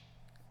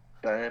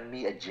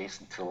me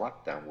adjacent to the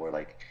lockdown, where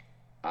like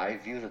I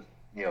view the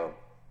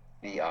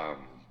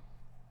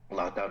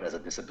lockdown as a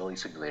disability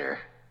simulator,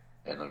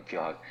 and then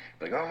people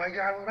like, oh my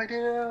god, what do I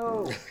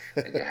do?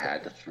 And you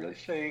had to really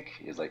think.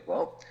 It's like,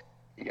 well,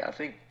 you gotta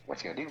think,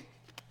 what you gonna do?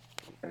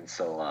 And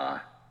so,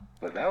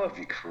 but that would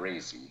be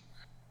crazy.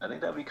 I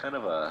think that'd be kind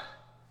of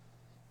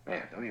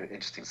that'd be an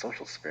interesting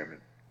social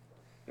experiment.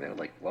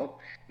 Like, well,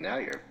 now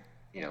you're,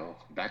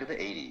 back in the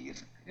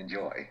 80s.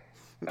 Enjoy.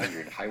 Now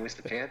you're in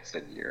high-waisted pants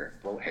and you're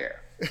low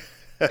hair.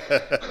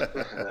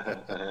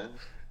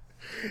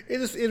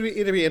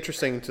 It'd be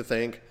interesting to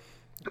think,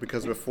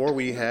 because before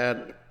we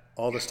had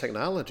all this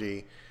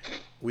technology,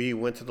 we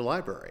went to the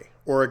library,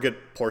 or a good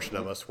portion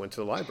of us went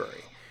to the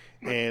library,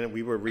 and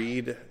we would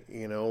read,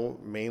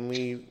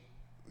 mainly,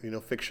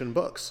 fiction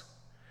books,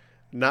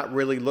 not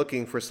really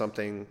looking for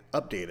something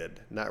updated,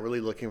 not really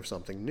looking for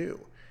something new.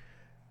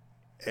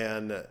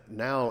 And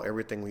now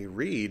everything we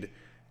read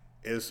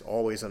is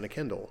always on a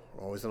Kindle,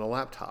 always on a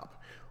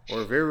laptop,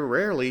 or very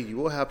rarely you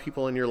will have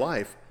people in your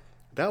life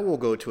that will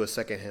go to a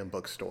secondhand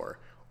bookstore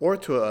or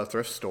to a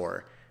thrift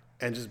store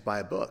and just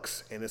buy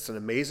books. And it's an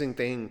amazing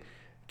thing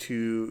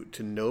to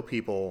know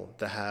people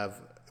that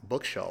have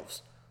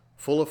bookshelves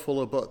full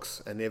of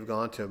books, and they've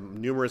gone to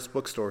numerous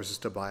bookstores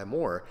just to buy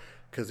more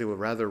because they would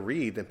rather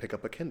read than pick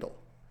up a Kindle.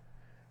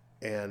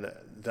 And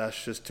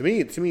that's just, to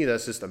me,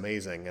 that's just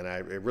amazing. And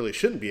it really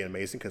shouldn't be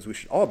amazing because we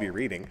should all be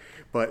reading,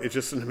 but it's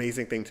just an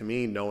amazing thing to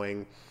me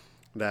knowing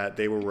that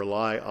they will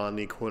rely on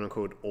the quote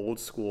unquote old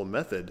school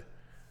method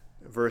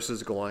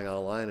versus going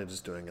online and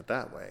just doing it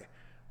that way.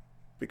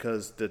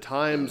 Because the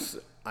times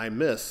I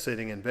miss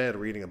sitting in bed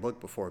reading a book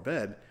before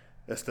bed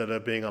instead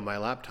of being on my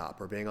laptop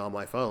or being on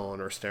my phone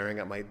or staring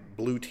at my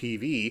blue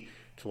TV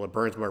till it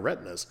burns my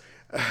retinas.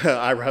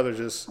 I rather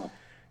just,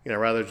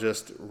 rather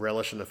just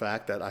relish in the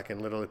fact that I can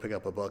literally pick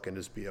up a book and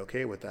just be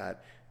okay with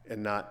that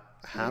and not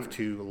have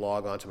to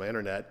log onto my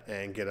internet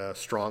and get a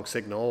strong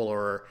signal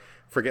or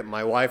forget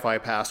my Wi-Fi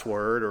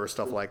password or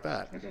stuff like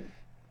that.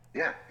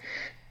 Yeah.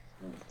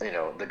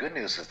 The good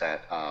news is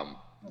that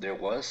there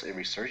was a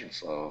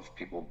resurgence of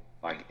people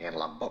buying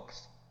analog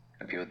books,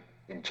 and people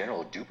in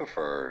general do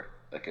prefer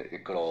like a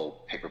good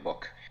old paper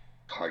book,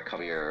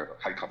 hardcover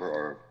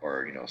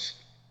or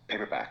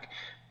paperback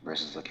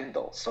versus a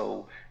Kindle.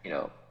 So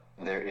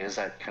there is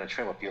that kind of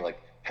trend where people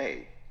like,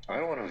 hey, I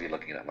don't want to be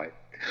looking at my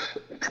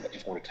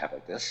phone tab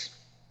like this,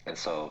 and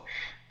so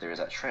there is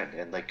that trend,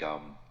 and like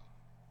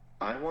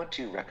I want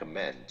to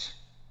recommend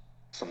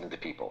something to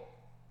people.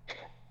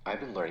 I've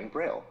been learning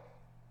Braille,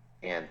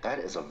 and that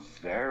is a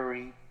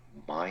very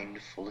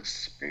mindful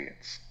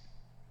experience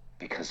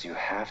because you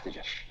have to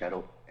just shut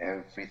out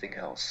everything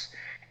else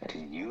and to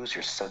use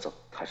your sense of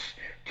touch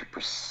to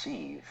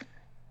perceive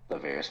the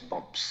various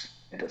bumps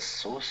and to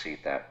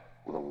associate that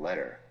with a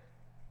letter.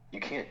 You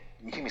can't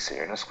be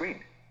staring at a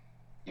screen.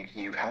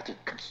 You have to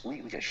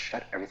completely just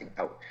shut everything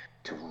out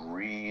to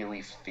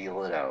really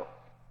feel it out.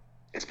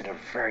 It's been a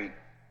very,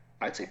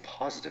 I'd say,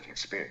 positive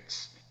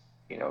experience.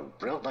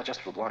 Braille not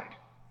just for the blind.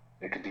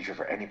 It could be true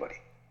for anybody.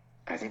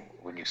 I think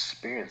when you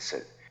experience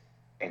it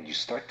and you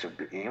start to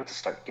be able to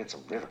start getting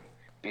some rhythm,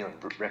 being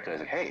able to recognize,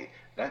 like, hey,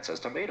 that says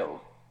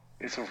tomato.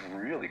 It's a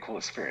really cool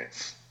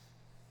experience.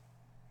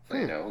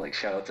 Like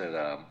shout out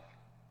to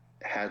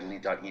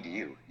Hadley.edu.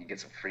 You can get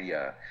some free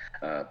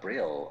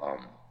Braille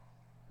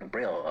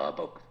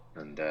book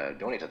and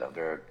donate to them.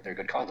 They're a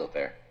good cause out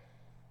there.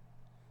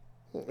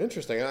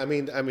 Interesting. I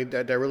mean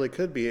that really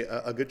could be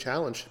a good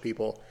challenge to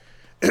people,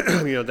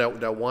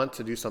 that want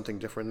to do something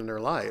different in their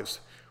lives,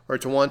 or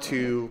to want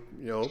to,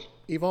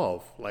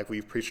 evolve, like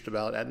we've preached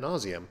about ad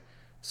nauseum,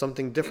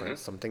 something different,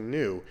 something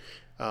new.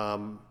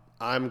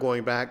 I'm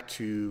going back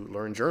to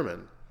learn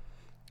German,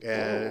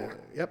 and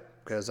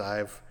because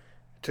I've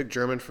took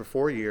German for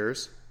 4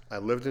 years. I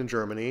lived in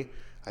Germany.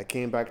 I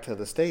came back to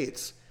the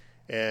States,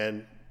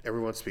 and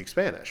everyone speaks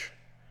Spanish.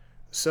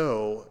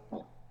 So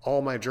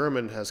all my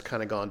German has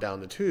kind of gone down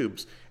the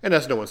tubes, and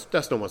that's no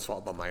one's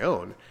fault but my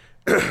own.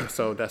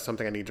 So that's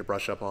something I need to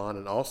brush up on.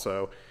 And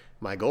also,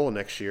 my goal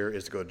next year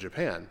is to go to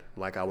Japan,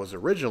 like I was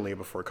originally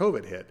before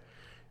COVID hit.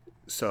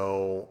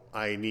 So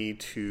I need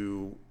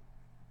to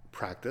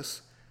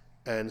practice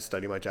and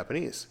study my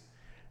Japanese.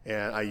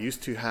 And I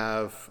used to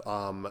have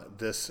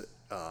this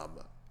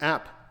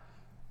app.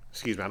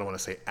 Excuse me, I don't want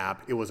to say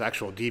app. It was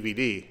actual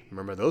DVD.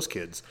 Remember those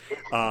kids?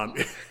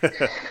 It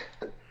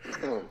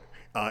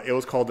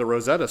was called the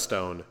Rosetta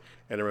Stone.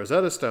 And the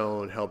Rosetta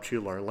Stone helped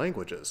you learn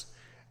languages.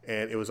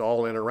 And it was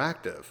all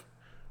interactive.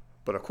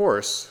 But of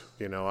course,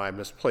 I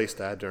misplaced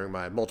that during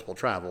my multiple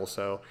travels.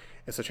 So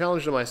it's a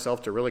challenge to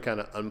myself to really kind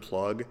of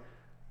unplug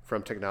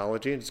from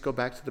technology and just go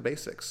back to the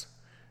basics.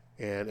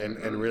 And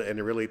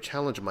really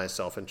challenge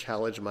myself and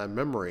challenge my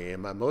memory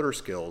and my motor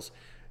skills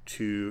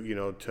to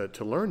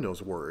learn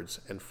those words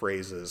and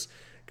phrases,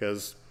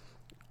 because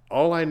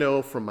all I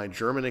know from my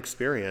German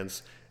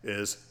experience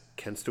is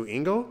 "Kennst du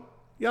Ingo?"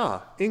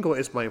 Ja, Ingo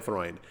ist mein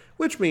Freund,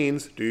 which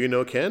means, do you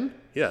know Ken?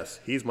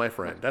 Yes, he's my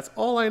friend. That's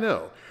all I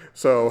know.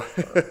 So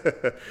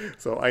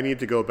so I need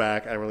to go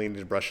back. I really need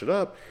to brush it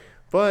up.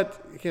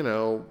 But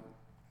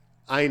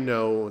I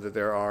know that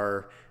there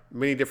are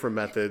many different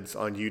methods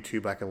on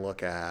YouTube I can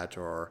look at,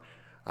 or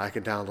I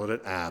can download an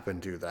app and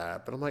do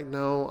that. But I'm like,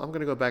 no, I'm going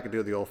to go back and do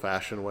it the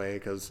old-fashioned way,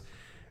 because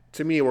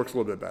to me it works a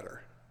little bit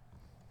better.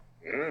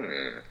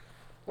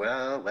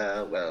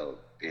 Well,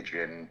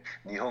 Adrian,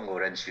 日本語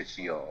練習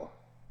しよ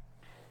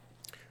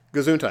う.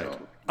 Gesundheit.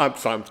 I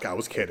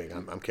was kidding.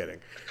 I'm kidding.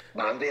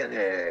 なんでやねん.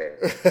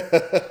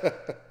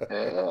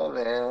 Yeah,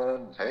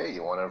 man. Hey,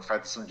 you want to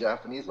practice some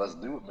Japanese? Let's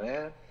do it,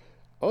 man.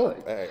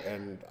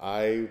 And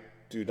I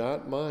do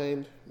not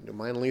mind the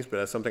least, but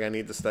that's something I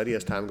need to study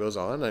as time goes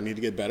on. I need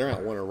to get better. I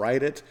want to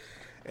write it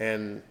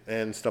and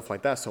stuff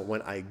like that. So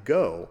when I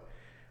go,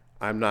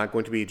 I'm not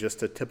going to be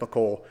just a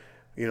typical,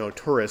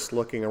 tourist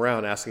looking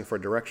around asking for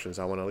directions.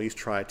 I want to at least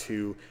try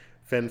to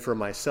fend for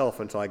myself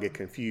until I get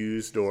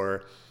confused,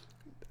 or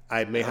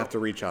I may have to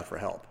reach out for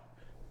help.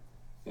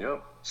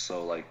 Yep.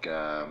 So like,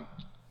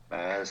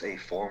 as a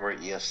former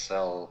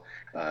ESL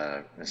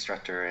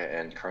instructor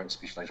and current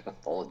speech language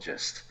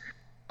pathologist,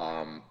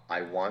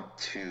 I want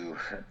to,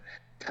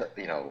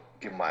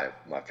 give my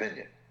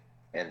opinion,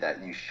 and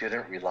that you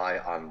shouldn't rely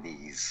on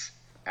these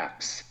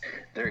apps.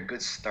 They're a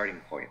good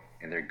starting point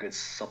and they're a good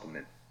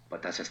supplement,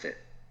 but that's just it.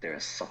 They're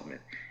a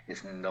supplement.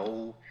 It's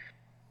no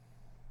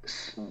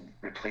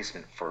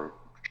replacement for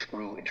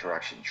true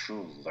interaction,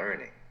 true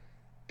learning,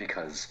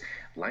 because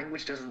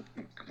language doesn't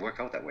work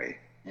out that way.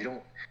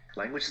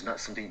 Language is not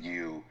something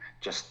you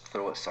just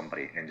throw at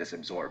somebody and just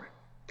absorb.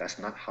 That's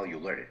not how you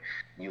learn it.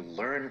 You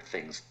learn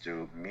things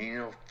through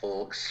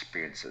meaningful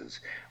experiences.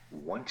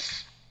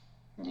 Once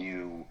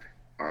you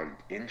are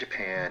in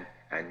Japan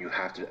and you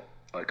have to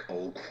like,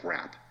 oh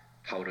crap,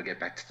 how to get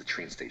back to the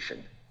train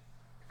station.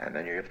 And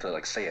then you're able to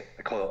like say it,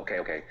 like, oh,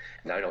 okay.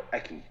 Now I know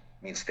eki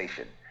means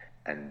station.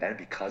 And then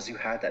because you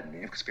had that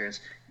new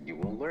experience, you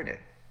will learn it.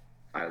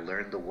 I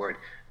learned the word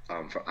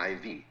for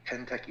IV,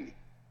 Henteki,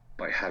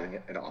 by having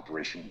an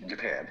operation in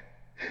Japan.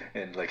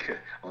 And like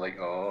I'm like,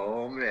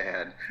 oh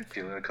man,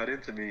 feeling it cut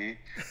into me.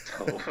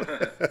 So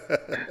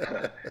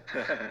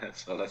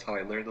so that's how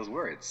I learned those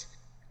words.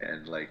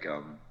 And like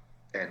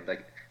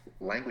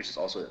language is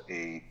also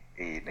a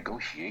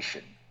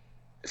negotiation.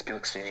 It's people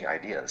exchanging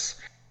ideas.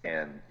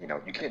 And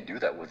you can't do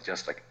that with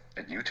just like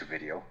a YouTube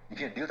video. You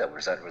can't do that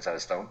with Rosetta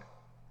Stone.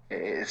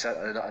 It's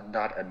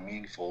not a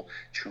meaningful,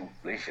 true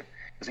relationship.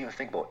 Because even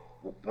think about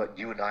what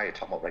you and I are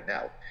talking about right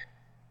now.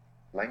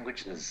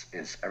 Language is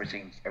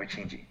everything, ever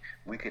changing.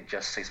 We could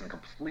just say something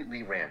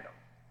completely random,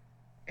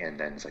 and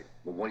then it's like,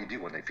 well, what do you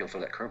do when they throw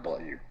that curveball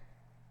at you?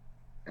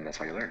 And that's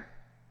how you learn.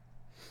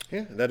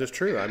 Yeah, that is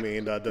true. I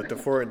mean,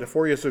 the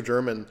 4 years of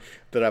German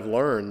that I've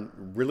learned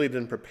really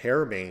didn't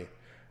prepare me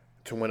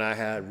to when I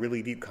had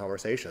really deep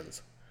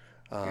conversations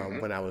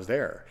when I was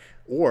there.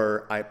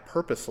 Or I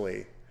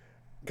purposely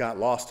got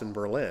lost in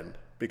Berlin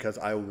because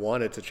I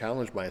wanted to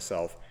challenge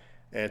myself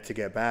and to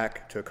get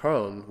back to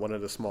Köln, one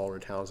of the smaller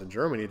towns in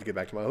Germany, to get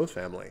back to my host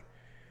family.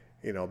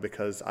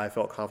 Because I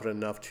felt confident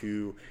enough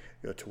to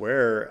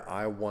where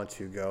I want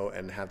to go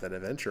and have that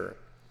adventure.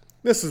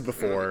 This is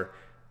before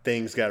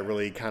things got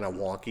really kind of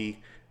wonky,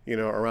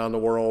 around the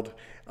world,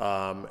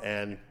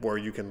 and where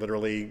you can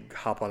literally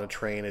hop on a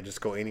train and just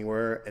go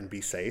anywhere and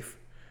be safe.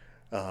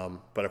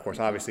 But of course,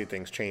 obviously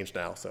things change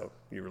now, so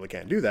you really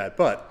can't do that.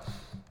 But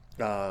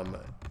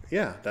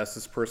yeah, that's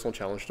this personal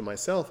challenge to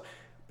myself,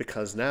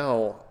 because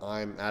now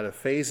I'm at a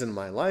phase in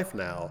my life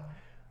now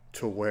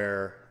to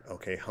where,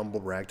 okay, humble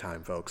brag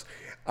time, folks.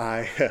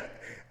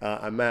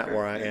 I'm at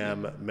where I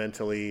am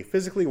mentally,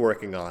 physically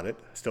working on it.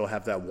 Still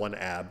have that one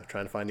ab,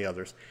 trying to find the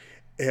others.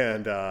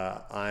 And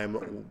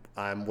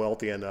I'm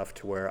wealthy enough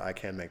to where I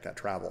can make that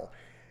travel.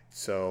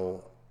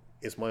 So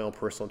it's my own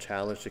personal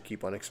challenge to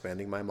keep on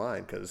expanding my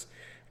mind, because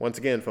once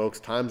again, folks,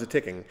 time's a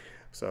ticking.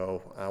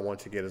 So I want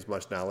to get as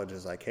much knowledge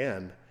as I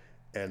can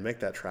and make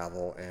that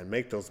travel and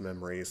make those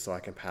memories so I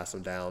can pass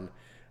them down,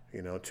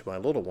 to my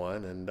little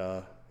one, and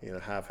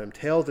have him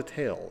tale to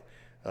tale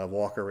of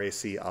Walker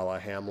AC a la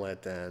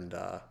Hamlet and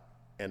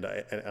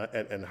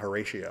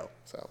Horatio.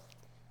 So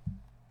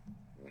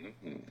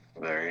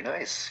very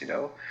nice.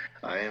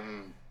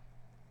 I'm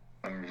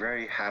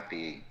very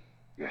happy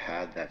you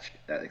had that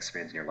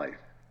experience in your life.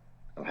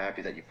 I'm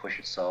happy that you push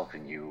yourself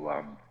and you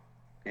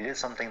it is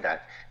something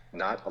that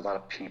not a lot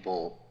of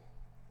people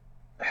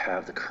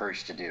have the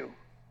courage to do.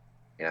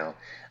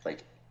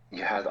 Like,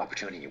 you had the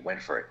opportunity, you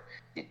went for it,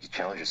 you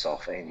challenged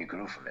yourself, and you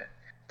grew from it.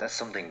 That's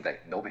something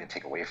that nobody can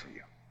take away from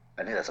you.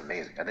 I think that's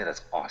amazing. I think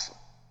that's awesome.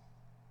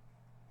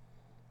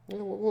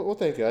 Well,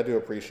 thank you. I do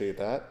appreciate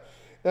that.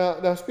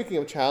 Now, speaking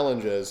of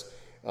challenges,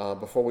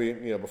 before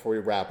we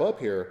wrap up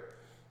here,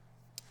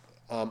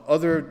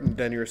 other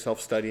than yourself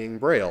studying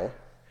Braille,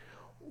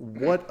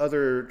 what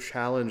other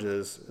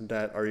challenges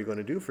that are you going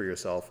to do for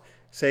yourself,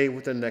 say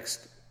within the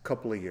next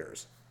couple of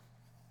years?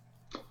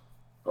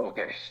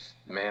 Okay,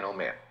 man, oh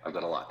man, I've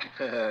got a lot.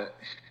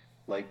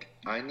 Like,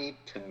 I need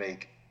to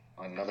make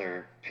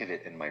another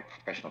pivot in my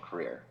professional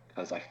career,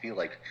 because I feel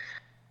like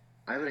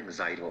I have an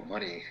anxiety about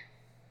money,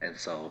 and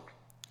so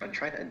I'm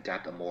trying to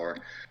adapt a more,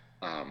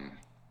 I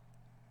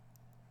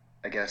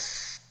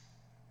guess,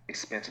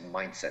 expansive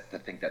mindset to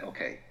think that,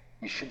 okay,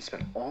 you shouldn't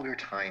spend all your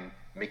time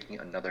making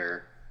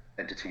another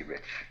entity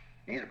rich.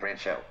 You need to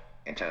branch out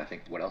and try to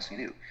think what else you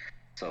do.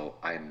 So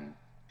I'm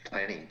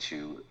planning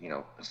to,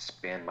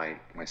 expand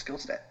my skill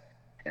set.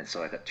 And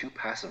so I've got two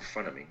paths in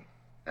front of me.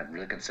 I'm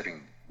really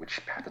considering which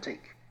path to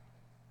take.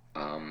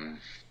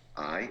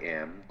 I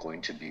am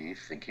going to be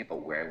thinking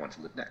about where I want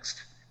to live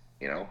next.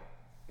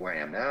 Where I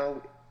am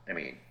now, I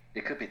mean,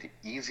 it could be the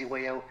easy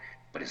way out,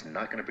 but it's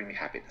not going to bring me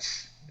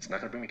happiness. It's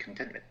not going to bring me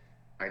contentment.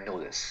 I know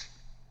this.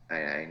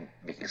 I'm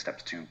making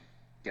steps to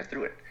get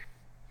through it.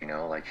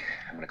 Like,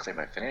 I'm going to clear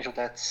my financial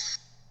debts.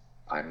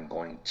 I'm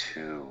going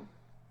to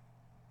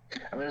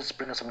just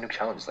bring up some new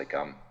challenges. Like,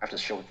 after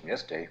the show from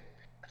yesterday,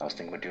 I was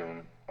thinking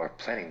about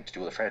planning to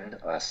do with a friend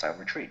a silent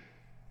retreat.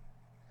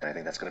 And I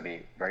think that's going to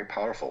be very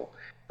powerful.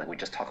 Like we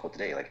just talked about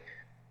today, like,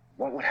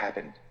 what would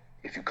happen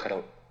if you cut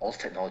out all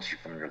technology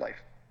from your life?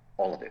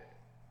 All of it.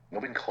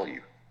 Nobody can call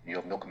you. You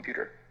have no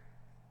computer.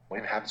 What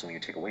even happens when you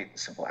take away the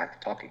simple act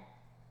of talking?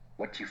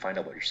 What do you find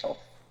out about yourself?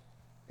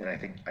 And I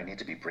think I need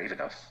to be brave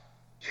enough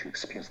to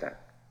experience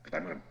that.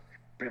 I'm going to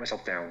bring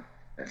myself down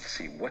and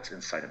see what's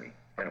inside of me.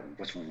 Find out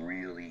what's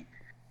really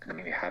going to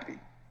make me happy.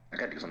 I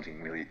got to do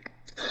something really,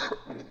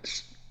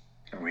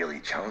 really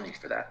challenging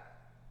for that.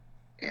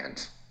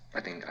 And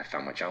I think I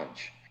found my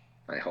challenge.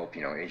 I hope,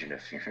 Adrian,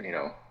 if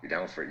you're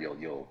down for it,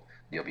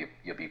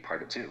 you'll be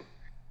part of it too.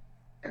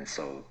 And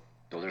so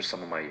those are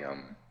some of my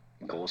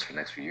goals for the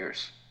next few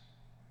years.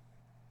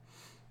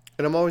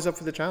 And I'm always up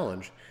for the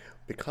challenge,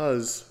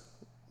 because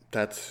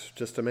that's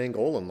just the main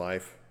goal in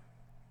life,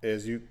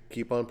 is you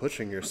keep on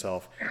pushing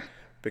yourself,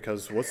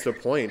 because what's the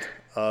point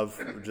of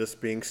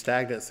just being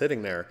stagnant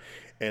sitting there?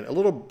 And a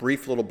little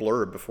brief little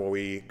blurb before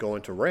we go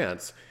into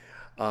rants.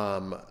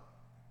 Um,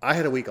 I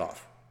had a week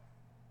off.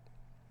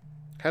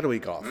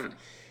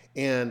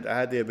 And I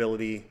had the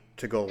ability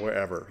to go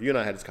wherever. You and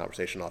I had this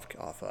conversation off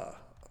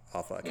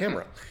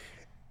camera,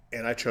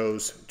 and I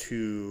chose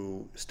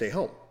to stay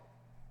home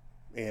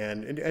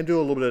and do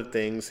a little bit of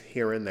things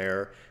here and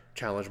there,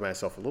 challenge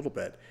myself a little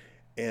bit.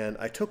 And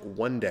I took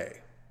one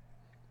day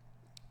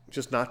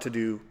just not to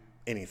do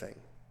anything,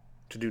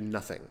 to do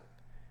nothing.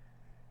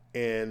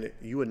 And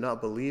you would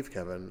not believe,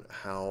 Kevin,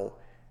 how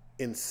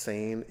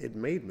insane it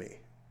made me.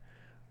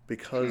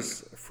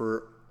 Because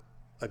for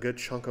a good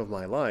chunk of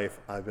my life,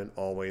 I've been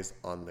always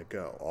on the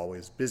go,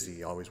 always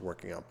busy, always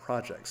working on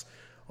projects,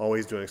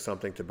 always doing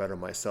something to better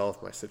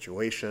myself, my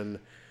situation,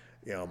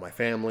 my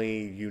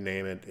family, you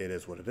name it, it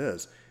is what it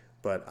is.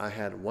 But I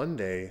had one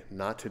day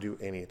not to do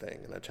anything,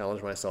 and I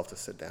challenged myself to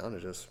sit down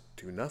and just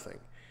do nothing.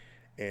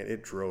 And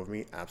it drove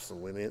me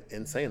absolutely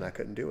insane. I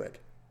couldn't do it.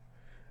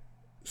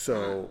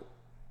 So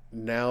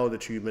now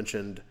that you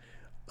mentioned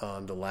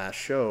on the last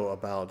show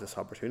about this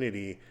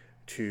opportunity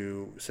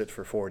to sit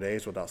for 4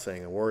 days without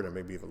saying a word, or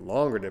maybe even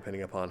longer,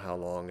 depending upon how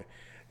long,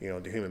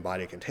 the human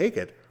body can take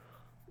it,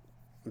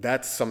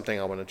 that's something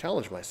I want to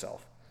challenge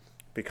myself.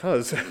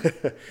 Because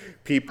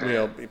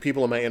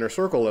people in my inner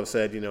circle have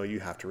said, you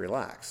have to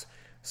relax,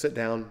 sit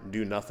down,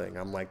 do nothing.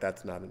 I'm like,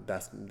 that's not in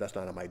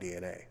my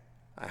DNA.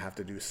 I have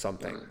to do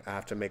something. I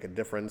have to make a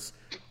difference,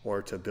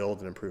 or to build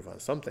and improve on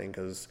something,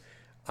 because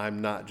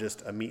I'm not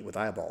just a meat with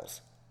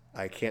eyeballs.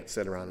 I can't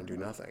sit around and do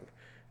nothing.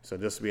 So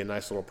this would be a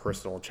nice little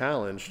personal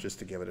challenge just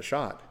to give it a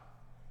shot.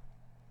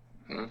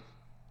 Mm-hmm.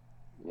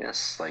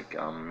 Yes, like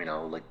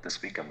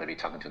this week I'm gonna be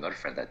talking to another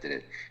friend that did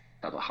it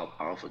about how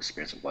powerful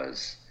experience it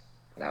was,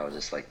 and I was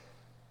just like,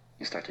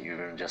 you start to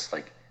even just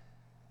like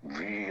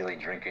really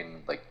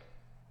drinking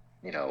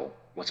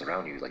what's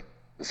around you, like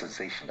the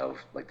sensation of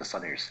like the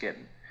sun on your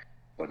skin,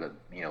 or the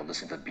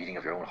listening to the beating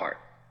of your own heart,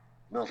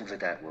 little things like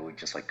that, where we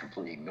just like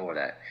completely ignore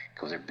that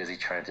because they're busy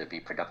trying to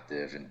be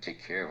productive and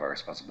take care of our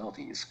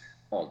responsibilities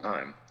all the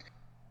time.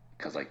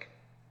 Because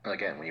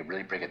again, when you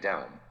really break it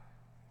down,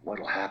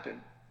 what'll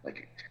happen?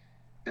 Like,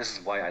 this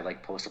is why I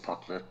like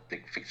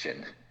post-apocalyptic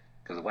fiction,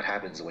 because what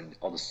happens when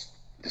all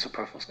the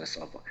superfluousness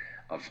of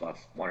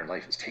modern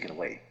life is taken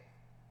away,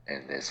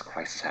 and this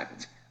crisis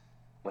happens?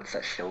 What's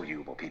that show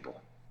you about people?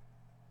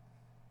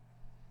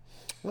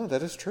 Well,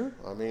 that is true.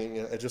 I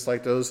mean, just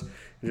like those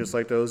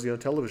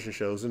television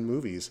shows and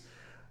movies.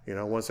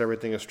 Once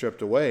everything is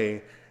stripped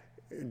away,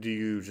 do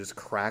you just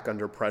crack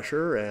under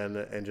pressure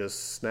and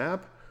just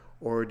snap,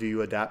 or do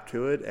you adapt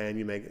to it and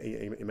you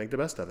make the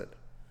best of it?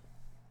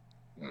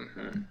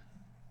 Mm-hmm.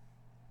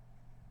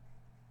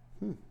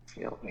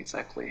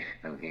 Exactly.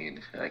 I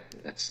mean,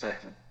 that's.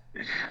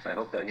 I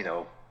hope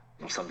that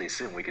someday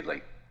soon we could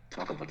like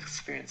talk about the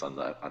experience on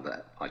that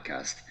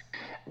podcast,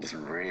 and just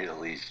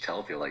really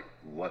tell people like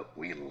what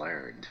we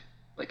learned,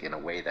 like in a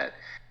way that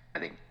I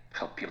think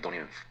help people don't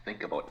even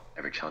think about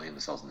ever challenging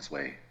themselves in this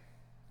way.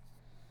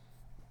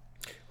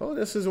 Well,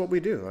 this is what we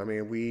do. I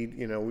mean,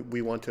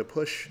 we want to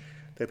push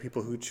the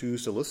people who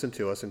choose to listen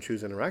to us and choose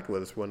to interact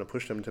with us. We want to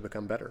push them to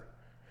become better.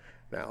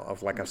 Now,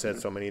 like I've said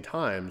so many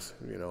times,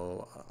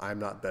 I'm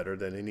not better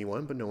than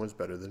anyone, but no one's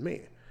better than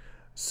me.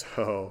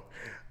 So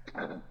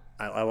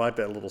I like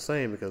that little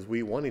saying, because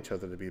we want each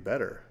other to be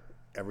better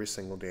every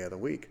single day of the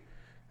week.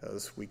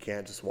 Because we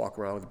can't just walk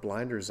around with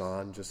blinders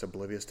on, just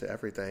oblivious to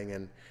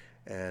everything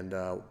and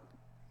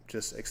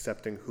just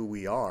accepting who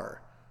we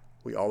are.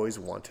 We always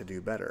want to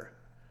do better.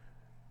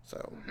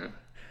 So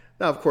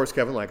now, of course,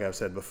 Kevin, like I've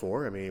said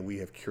before, I mean, we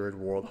have cured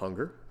world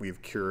hunger,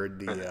 we've cured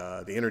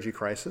the energy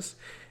crisis,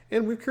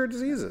 and we've cured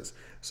diseases.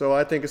 So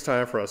I think it's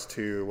time for us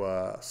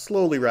to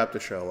slowly wrap the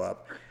show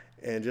up,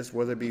 and just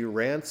whether it be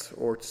rants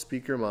or to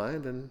speak your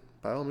mind, and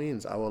by all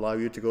means, I will allow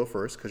you to go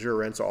first, because your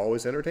rants are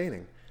always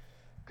entertaining.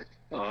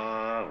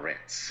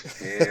 Rants.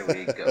 Here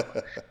we go.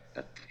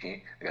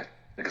 I got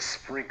like a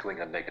sprinkling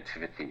of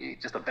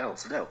negativity, just to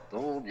balance it out.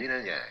 Oh, yin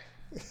and yang.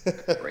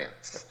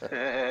 Rants.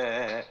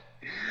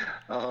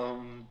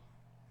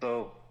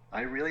 So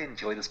I really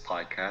enjoy this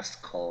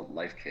podcast called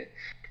Life Kit.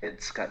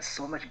 It's got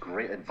so much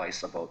great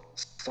advice about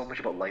so much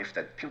about life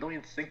that people don't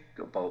even think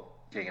about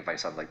getting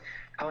advice on, like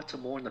how to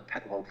mourn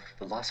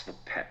the loss of a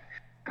pet,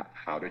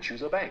 how to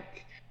choose a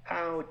bank,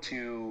 how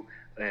to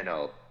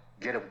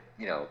get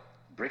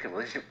break a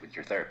relationship with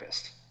your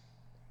therapist.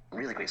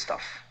 Really great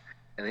stuff.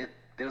 And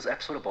there was an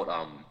episode about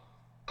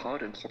how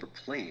to incorporate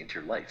play into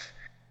your life,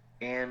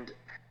 and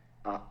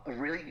a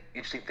really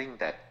interesting thing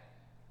that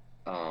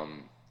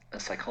a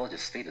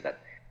psychologist stated, that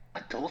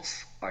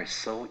adults are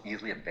so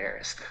easily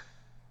embarrassed.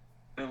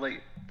 And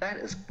like, that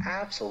is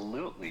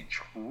absolutely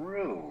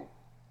true.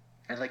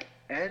 And like,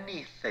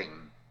 anything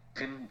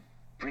can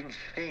bring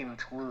shame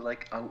to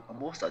like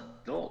most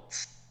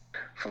adults,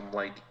 from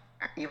like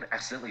even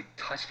accidentally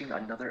touching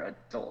another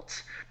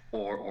adult,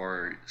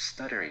 or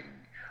stuttering,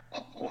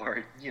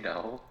 or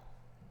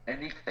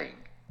anything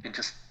can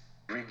just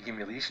bring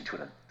humiliation to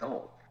an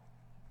adult.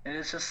 And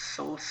it's just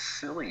so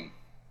silly.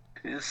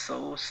 It is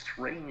so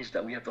strange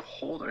that we have to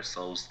hold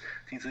ourselves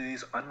to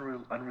these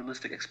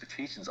unrealistic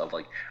expectations of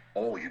like,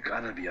 oh, you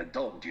gotta be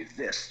adult and do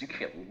this. You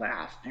can't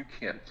laugh. You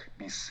can't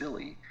be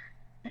silly.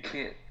 You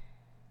can't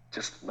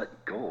just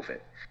let go of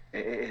it.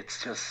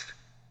 It's just,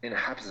 and it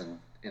happens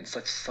in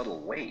such subtle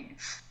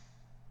ways.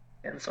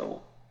 And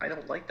so I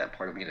don't like that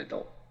part of being an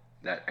adult.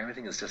 That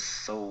everything is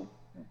just so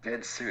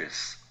dead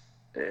serious.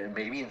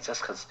 Maybe it's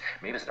just because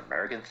maybe it's an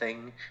American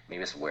thing.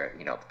 Maybe it's where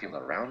the people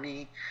around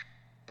me.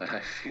 But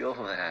I feel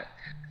that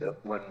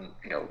when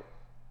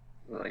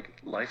like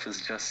life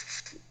is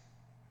just.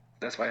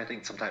 That's why I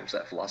think sometimes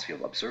that philosophy of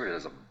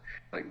absurdism.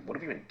 Like, what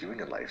have we been doing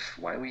in life?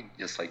 Why are we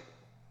just like,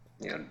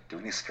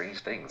 doing these strange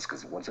things?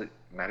 Because what does it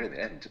matter in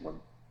the end when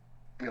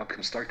we all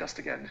become stardust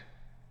again?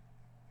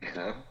 You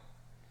know,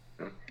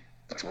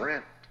 that's where we're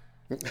at.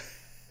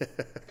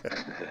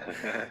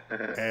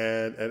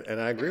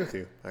 and I agree with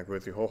you. I agree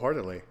with you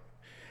wholeheartedly.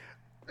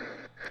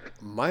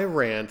 My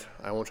rant,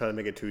 I won't try to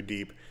make it too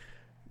deep.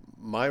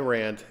 My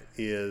rant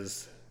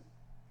is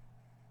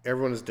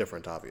everyone is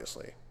different,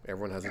 obviously.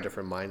 Everyone has a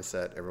different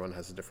mindset. Everyone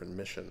has a different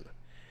mission.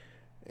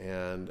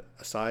 And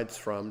aside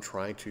from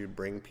trying to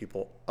bring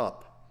people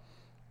up,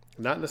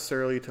 not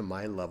necessarily to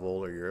my level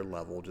or your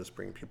level, just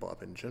bring people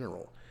up in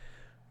general.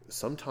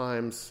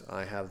 Sometimes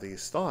I have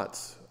these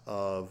thoughts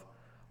of,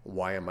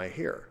 why am I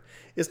here?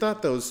 It's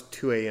not those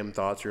 2 a.m.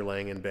 thoughts you're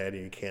laying in bed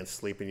and you can't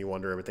sleep and you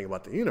wonder everything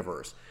about the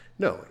universe.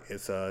 No,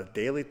 it's a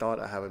daily thought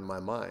I have in my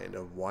mind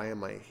of why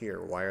am I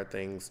here? Why are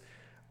things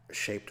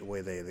shaped the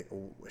way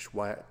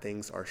why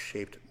things are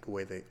shaped the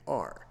way they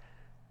are?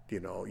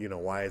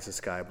 Why is the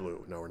sky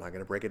blue? No, we're not going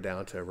to break it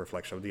down to a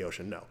reflection of the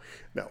ocean. No,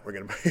 we're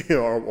going to,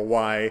 or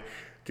why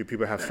do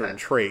people have certain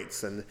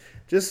traits and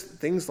just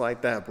things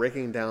like that,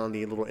 breaking down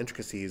the little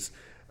intricacies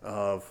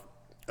of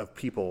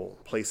people,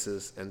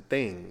 places, and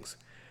things,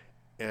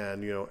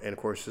 and of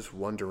course, just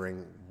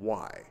wondering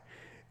why.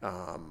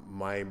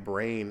 My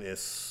brain is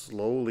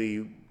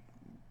slowly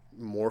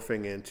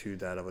morphing into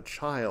that of a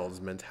child's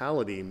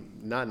mentality,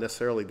 not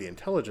necessarily the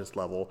intelligence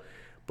level,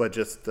 but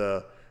just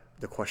the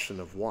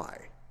question of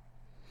why.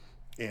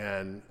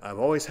 And I've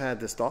always had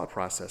this thought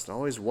process, and I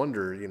always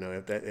wondered,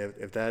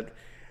 if that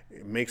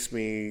makes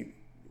me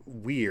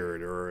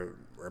weird or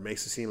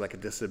makes it seem like a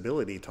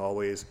disability to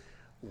always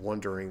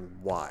wondering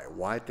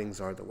why things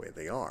are the way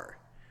they are,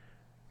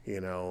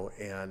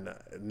 and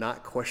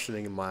not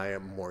questioning my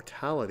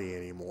mortality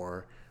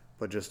anymore,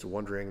 but just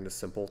wondering the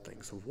simple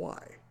things of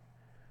why.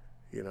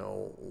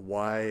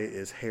 Why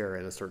is hair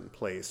in a certain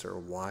place, or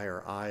why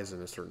are eyes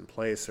in a certain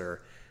place,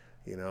 or,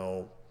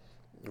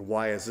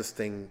 why is this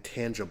thing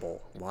tangible?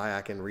 Why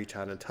I can reach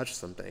out and touch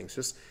some things?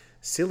 Just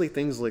silly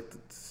things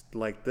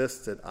like this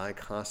that I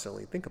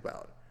constantly think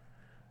about.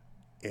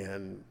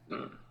 And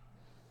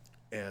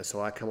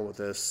so I come up with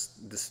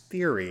this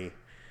theory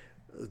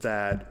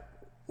that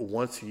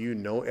once you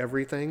know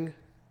everything,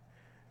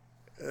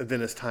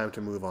 then it's time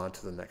to move on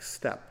to the next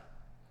step.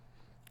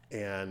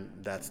 And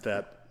that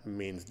step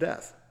means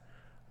death.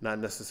 Not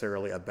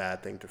necessarily a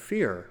bad thing to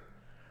fear,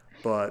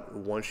 but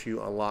once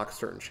you unlock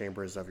certain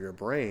chambers of your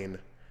brain,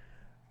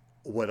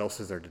 what else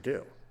is there to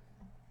do?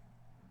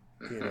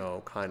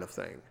 Kind of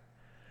thing.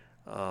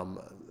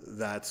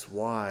 That's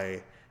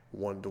why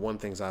the one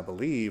things I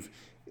believe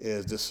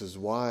is this is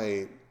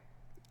why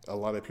a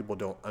lot of people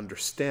don't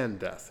understand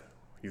death.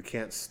 You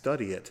can't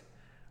study it.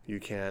 You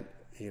can't,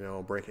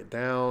 break it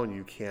down.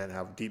 You can't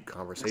have deep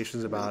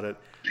conversations about it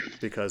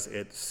because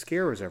it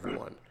scares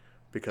everyone.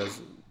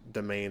 Because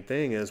the main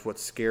thing is what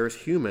scares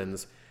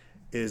humans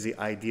is the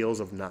ideals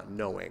of not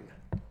knowing.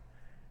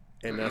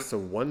 And that's the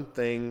one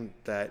thing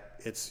that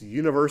it's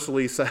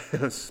universally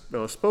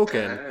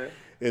spoken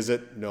is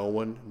that no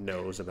one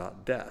knows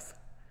about death.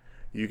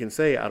 You can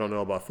say, I don't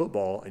know about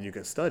football, and you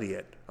can study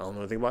it. I don't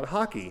know anything about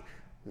hockey,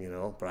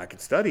 but I can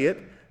study it,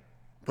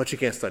 but you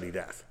can't study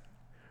death.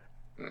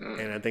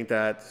 And I think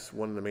that's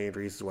one of the main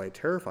reasons why it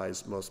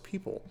terrifies most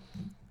people,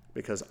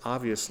 because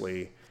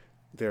obviously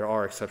there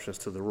are exceptions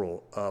to the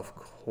rule. Of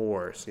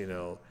course,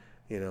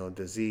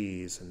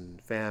 disease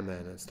and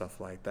famine and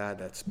stuff like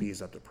that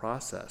speeds up the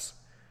process.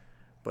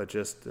 But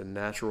just the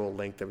natural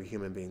length of a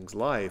human being's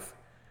life,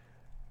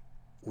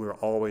 we're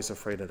always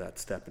afraid of that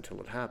step until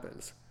it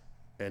happens.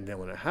 And then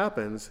when it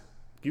happens,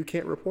 you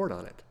can't report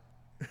on it.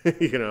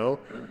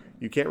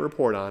 You can't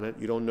report on it.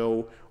 You don't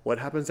know what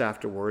happens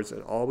afterwards.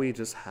 And all we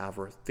just have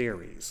are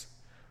theories.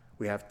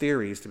 We have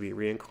theories to be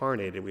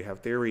reincarnated. We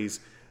have theories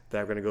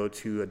that are going to go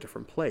to a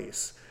different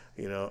place,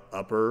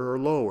 upper or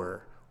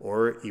lower,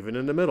 or even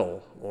in the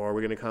middle. Or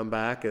we're going to come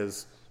back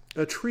as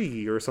a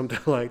tree or something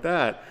like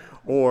that.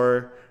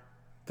 Or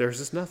there's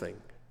just nothing.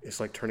 It's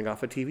like turning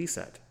off a TV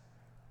set.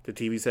 The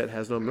TV set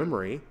has no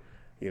memory.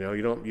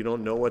 You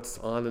don't know what's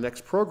on the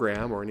next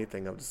program or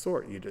anything of the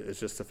sort. It's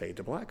just a fade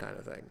to black kind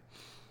of thing.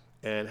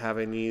 And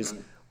having these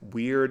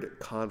weird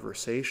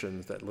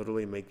conversations that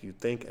literally make you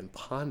think and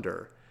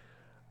ponder,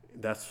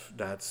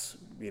 that's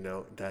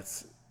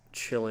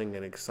chilling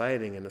and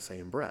exciting in the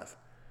same breath.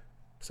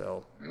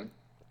 So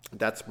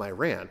that's my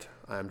rant.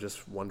 I'm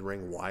just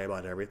wondering why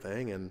about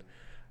everything. And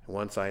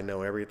once I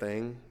know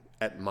everything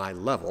at my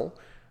level,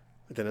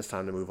 then it's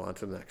time to move on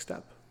to the next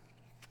step.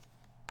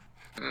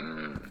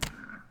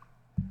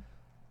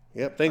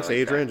 Yep. Thanks, like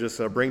Adrian. that.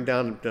 Just bring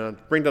down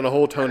the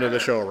whole tone of the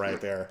show right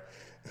there.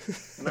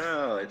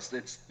 No,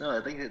 it's no.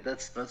 I think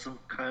that's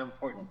kind of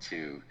important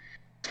to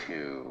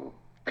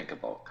think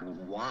about.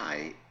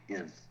 Why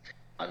is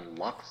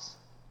unlocks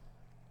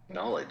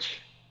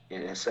knowledge?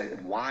 It's like,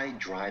 why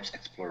drives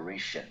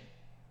exploration?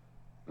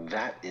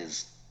 That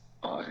is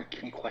a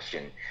key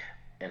question,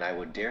 and I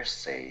would dare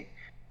say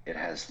it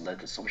has led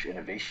to so much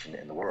innovation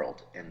in the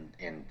world and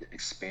the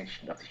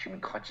expansion of the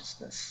human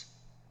consciousness.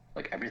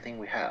 Like everything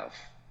we have,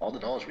 all the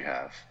knowledge we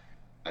have,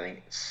 I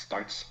think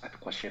starts at the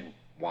question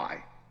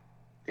why.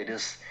 It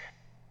is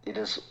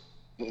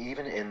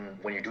even in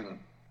when you're doing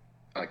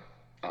like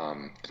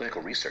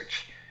political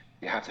research,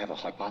 you have to have a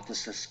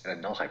hypothesis and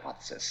a null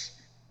hypothesis,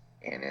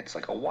 and it's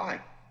like a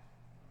why.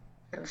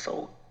 And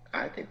so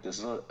I think this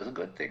is a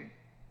good thing.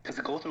 Because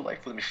to go through life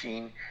with a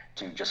machine,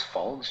 to just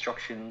follow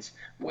instructions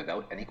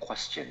without any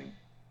question,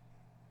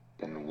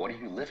 then what are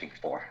you living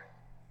for?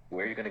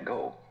 Where are you going to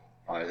go?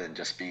 Other than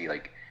just be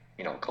like,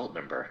 a cult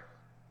member.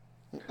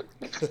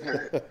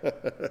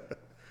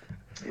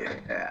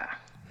 Yeah.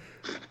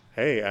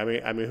 Hey,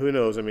 I mean, who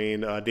knows? I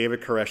mean,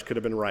 David Koresh could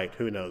have been right.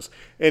 Who knows?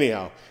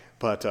 Anyhow,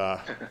 but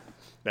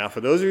now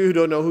for those of you who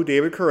don't know who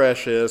David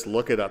Koresh is,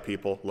 look it up,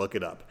 people. Look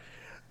it up.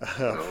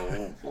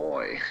 Oh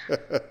boy.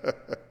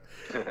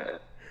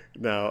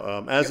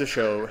 Now, as the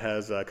show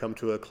has come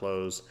to a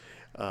close,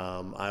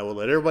 I will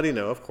let everybody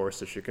know, of course,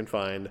 that you can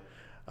find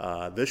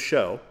this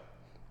show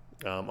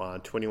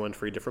on 21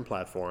 free different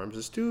platforms.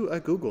 Just do a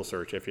Google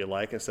search if you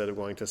like, instead of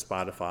going to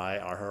Spotify,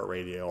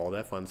 iHeartRadio, all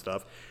that fun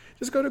stuff.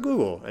 Just go to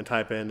Google and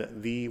type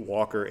in the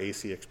Walker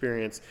AC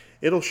Experience.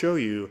 It'll show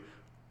you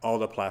all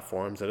the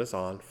platforms that it's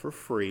on for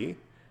free.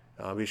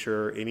 Be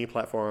sure any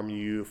platform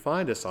you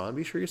find us on,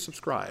 be sure you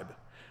subscribe,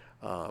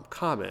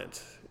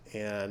 comment,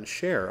 and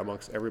share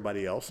amongst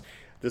everybody else.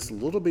 This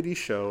little bitty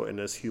show in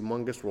this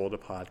humongous world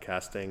of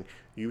podcasting,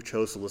 you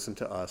chose to listen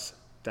to us,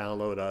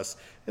 download us,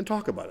 and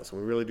talk about us.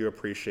 We really do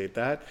appreciate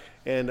that.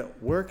 And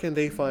where can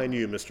they find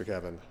you, Mr.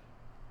 Kevin?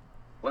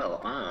 Well,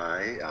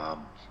 I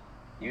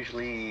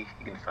usually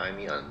you can find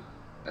me on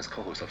as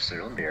co-host of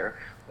Serial Bear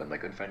with my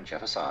good friend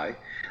Jeff Asai.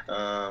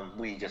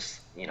 We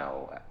just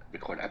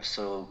record an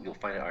episode. You'll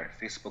find it on our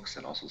Facebooks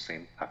and also the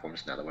same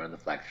platforms now that we're on the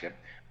flagship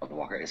of the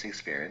Walker AC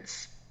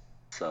Experience.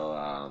 So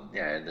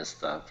and just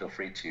feel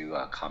free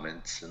to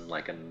comment and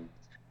like and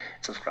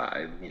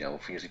subscribe. We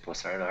usually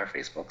post on our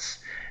Facebooks.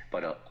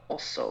 But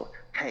also,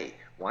 hey,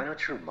 why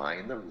don't you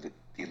remind the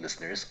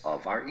listeners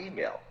of our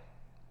email?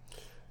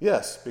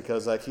 Yes,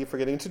 because I keep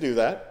forgetting to do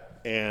that.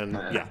 And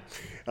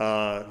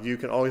you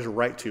can always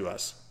write to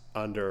us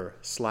under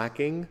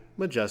Slacking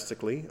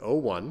Majestically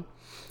 01.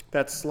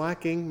 That's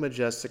Slacking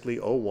Majestically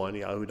 01,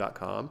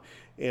 yahoo.com.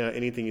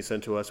 Anything you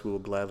send to us, we will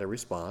gladly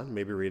respond,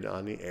 maybe read it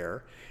on the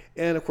air.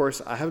 And of course,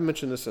 I haven't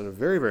mentioned this in a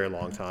very, very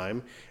long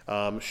time.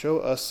 Show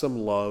us some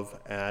love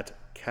at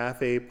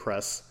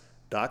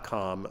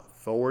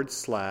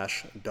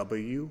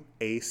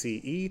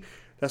cafepress.com/WACE.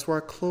 That's where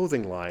our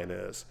clothing line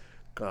is.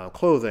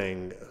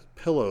 Clothing,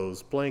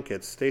 pillows,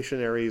 blankets,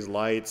 stationaries,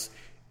 lights,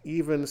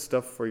 even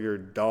stuff for your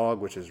dog,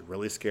 which is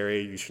really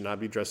scary. You should not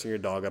be dressing your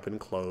dog up in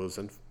clothes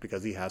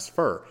because he has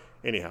fur.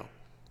 Anyhow,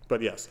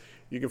 but yes,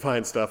 you can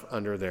find stuff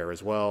under there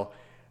as well.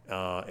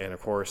 And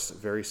of course,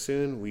 very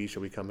soon we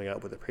shall be coming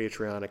out with a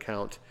Patreon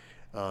account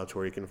to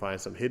where you can find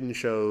some hidden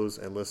shows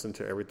and listen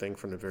to everything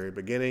from the very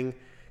beginning.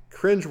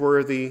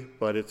 Cringeworthy,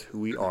 but it's who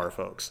we are,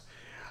 folks.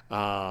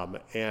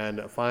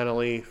 And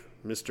finally,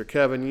 Mr.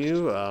 Kevin,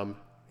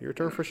 your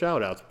turn for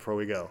shout-outs before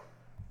we go.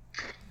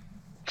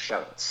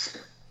 Shout-outs.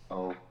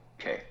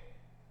 Okay.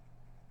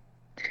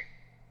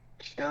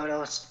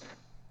 Shout-outs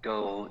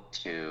go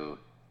to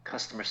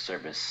customer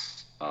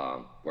service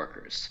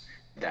workers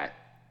that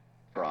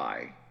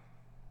try.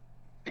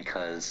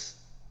 Because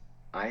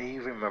I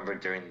remember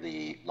during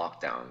the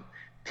lockdown,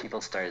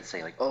 people started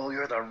saying like, "Oh,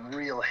 you're the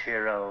real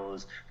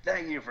heroes.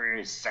 Thank you for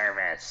your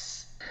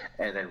service."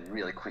 And then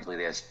really quickly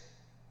they just,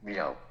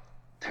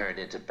 turned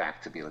into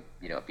back to be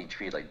being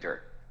treated like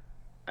dirt.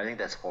 I think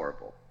that's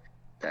horrible.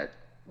 That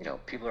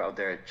people are out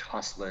there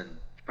hustling,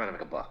 trying to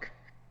make a buck,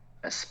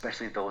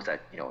 especially those that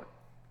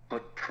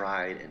put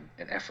pride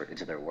and effort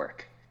into their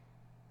work.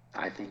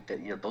 I think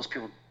that those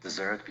people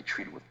deserve to be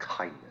treated with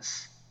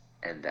kindness,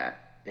 and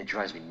that it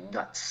drives me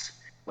nuts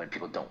when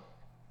people don't.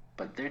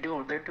 But they're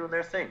doing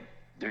their thing.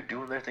 They're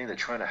doing their thing. They're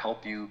trying to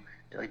help you.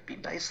 Like, be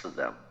nice to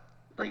them.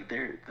 Like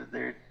they're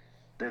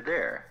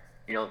there.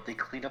 They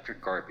clean up your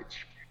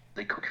garbage.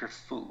 They cook your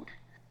food.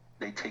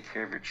 They take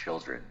care of your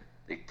children.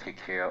 They take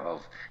care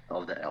of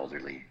the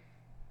elderly.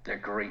 They're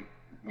great.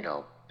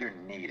 They're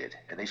needed,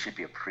 and they should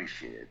be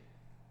appreciated.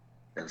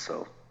 And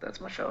so that's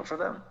my shout out for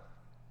them.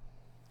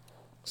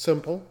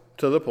 Simple,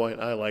 to the point.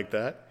 I like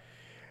that.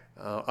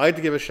 I'd like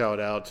to give a shout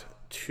out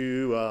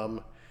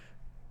to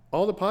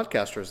all the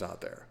podcasters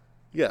out there.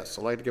 Yes,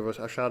 I'd like to give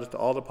a shout out to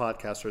all the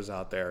podcasters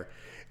out there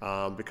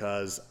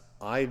because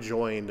I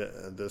joined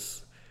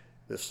this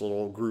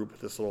little group,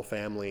 this little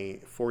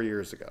family 4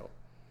 years ago.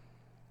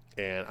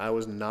 And I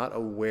was not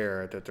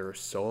aware that there are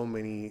so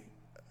many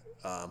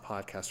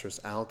podcasters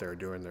out there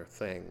doing their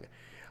thing.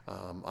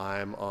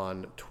 I'm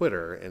on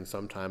Twitter, and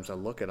sometimes I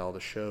look at all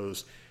the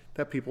shows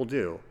that people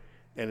do,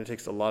 and it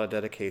takes a lot of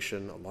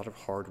dedication, a lot of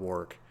hard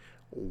work,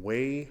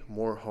 way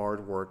more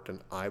hard work than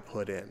I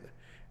put in.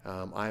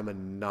 I'm a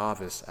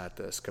novice at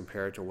this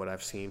compared to what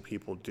I've seen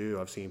people do.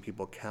 I've seen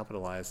people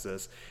capitalize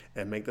this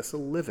and make this a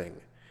living.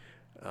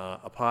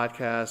 A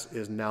podcast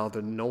is now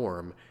the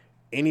norm.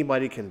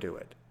 Anybody can do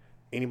it.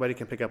 Anybody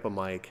can pick up a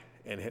mic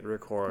and hit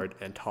record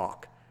and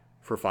talk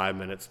for 5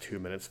 minutes, 2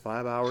 minutes,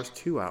 5 hours,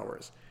 2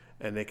 hours,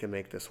 and they can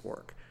make this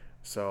work.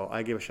 So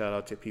I give a shout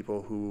out to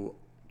people who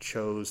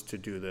chose to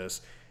do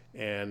this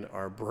and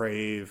are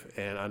brave,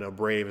 and I know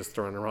brave is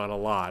thrown around a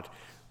lot,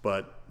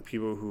 but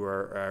people who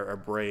are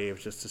brave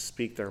just to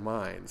speak their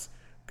minds,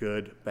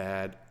 good,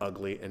 bad,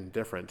 ugly, and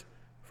different,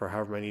 for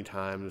however many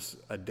times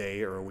a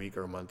day or a week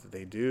or a month that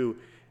they do.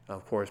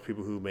 Of course,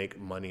 people who make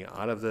money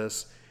out of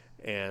this,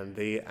 and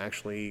they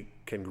actually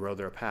can grow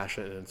their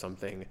passion in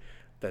something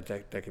that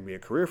can be a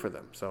career for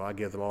them. So I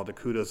give them all the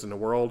kudos in the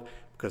world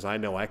because I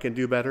know I can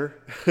do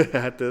better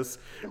at this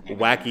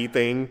wacky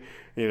thing,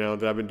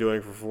 that I've been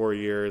doing for 4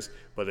 years,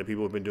 but the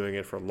people have been doing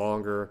it for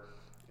longer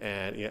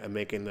and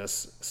making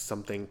this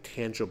something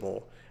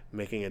tangible,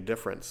 making a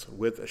difference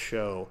with a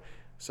show.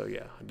 So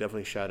yeah,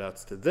 definitely shout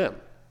outs to them.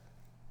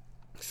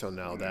 So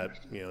now that,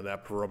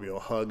 that proverbial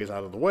hug is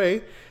out of the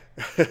way,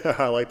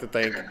 I'd like to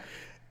thank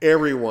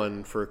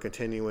everyone for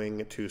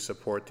continuing to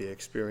support the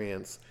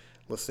experience,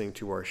 listening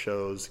to our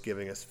shows,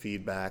 giving us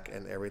feedback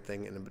and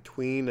everything in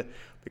between,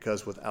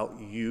 because without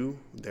you,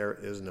 there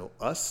is no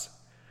us.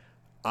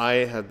 I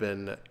have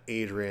been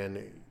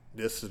Adrian.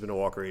 This has been a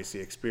Walker AC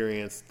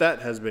experience. That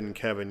has been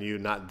Kevin Yu.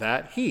 Not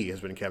that. He has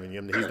been Kevin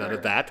Yu. He's not a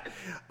that.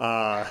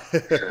 I'd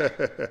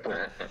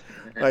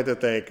like to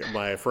thank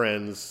my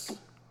friends,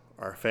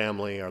 our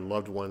family, our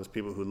loved ones,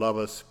 people who love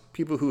us,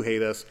 people who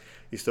hate us.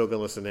 You still can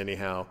listen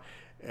anyhow.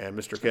 And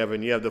Mr.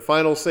 Kevin, you have the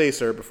final say,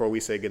 sir, before we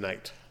say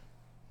goodnight.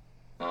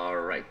 All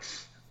right.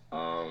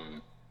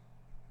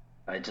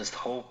 I just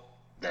hope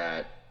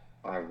that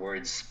our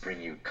words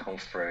bring you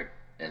comfort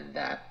and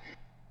that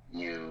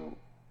you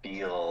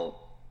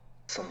feel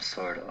some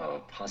sort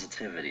of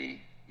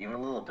positivity, even a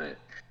little bit,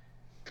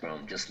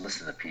 from just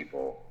listening to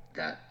people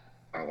that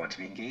want to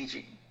be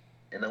engaging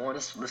and they want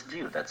us to listen to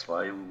you. That's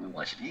why we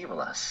want you to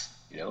email us,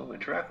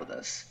 interact with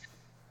us,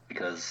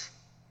 because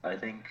I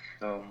think,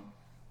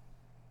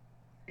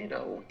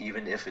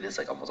 even if it is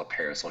like almost a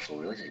parasocial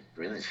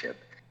relationship,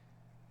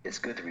 it's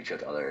good to reach out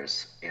to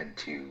others and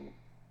to,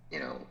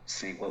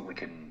 see what we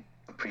can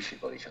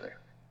appreciate about each other.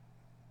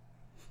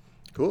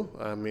 Cool.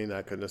 I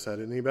couldn't have said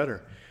it any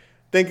better.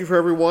 Thank you for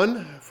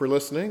everyone for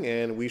listening,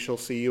 and we shall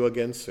see you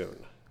again soon.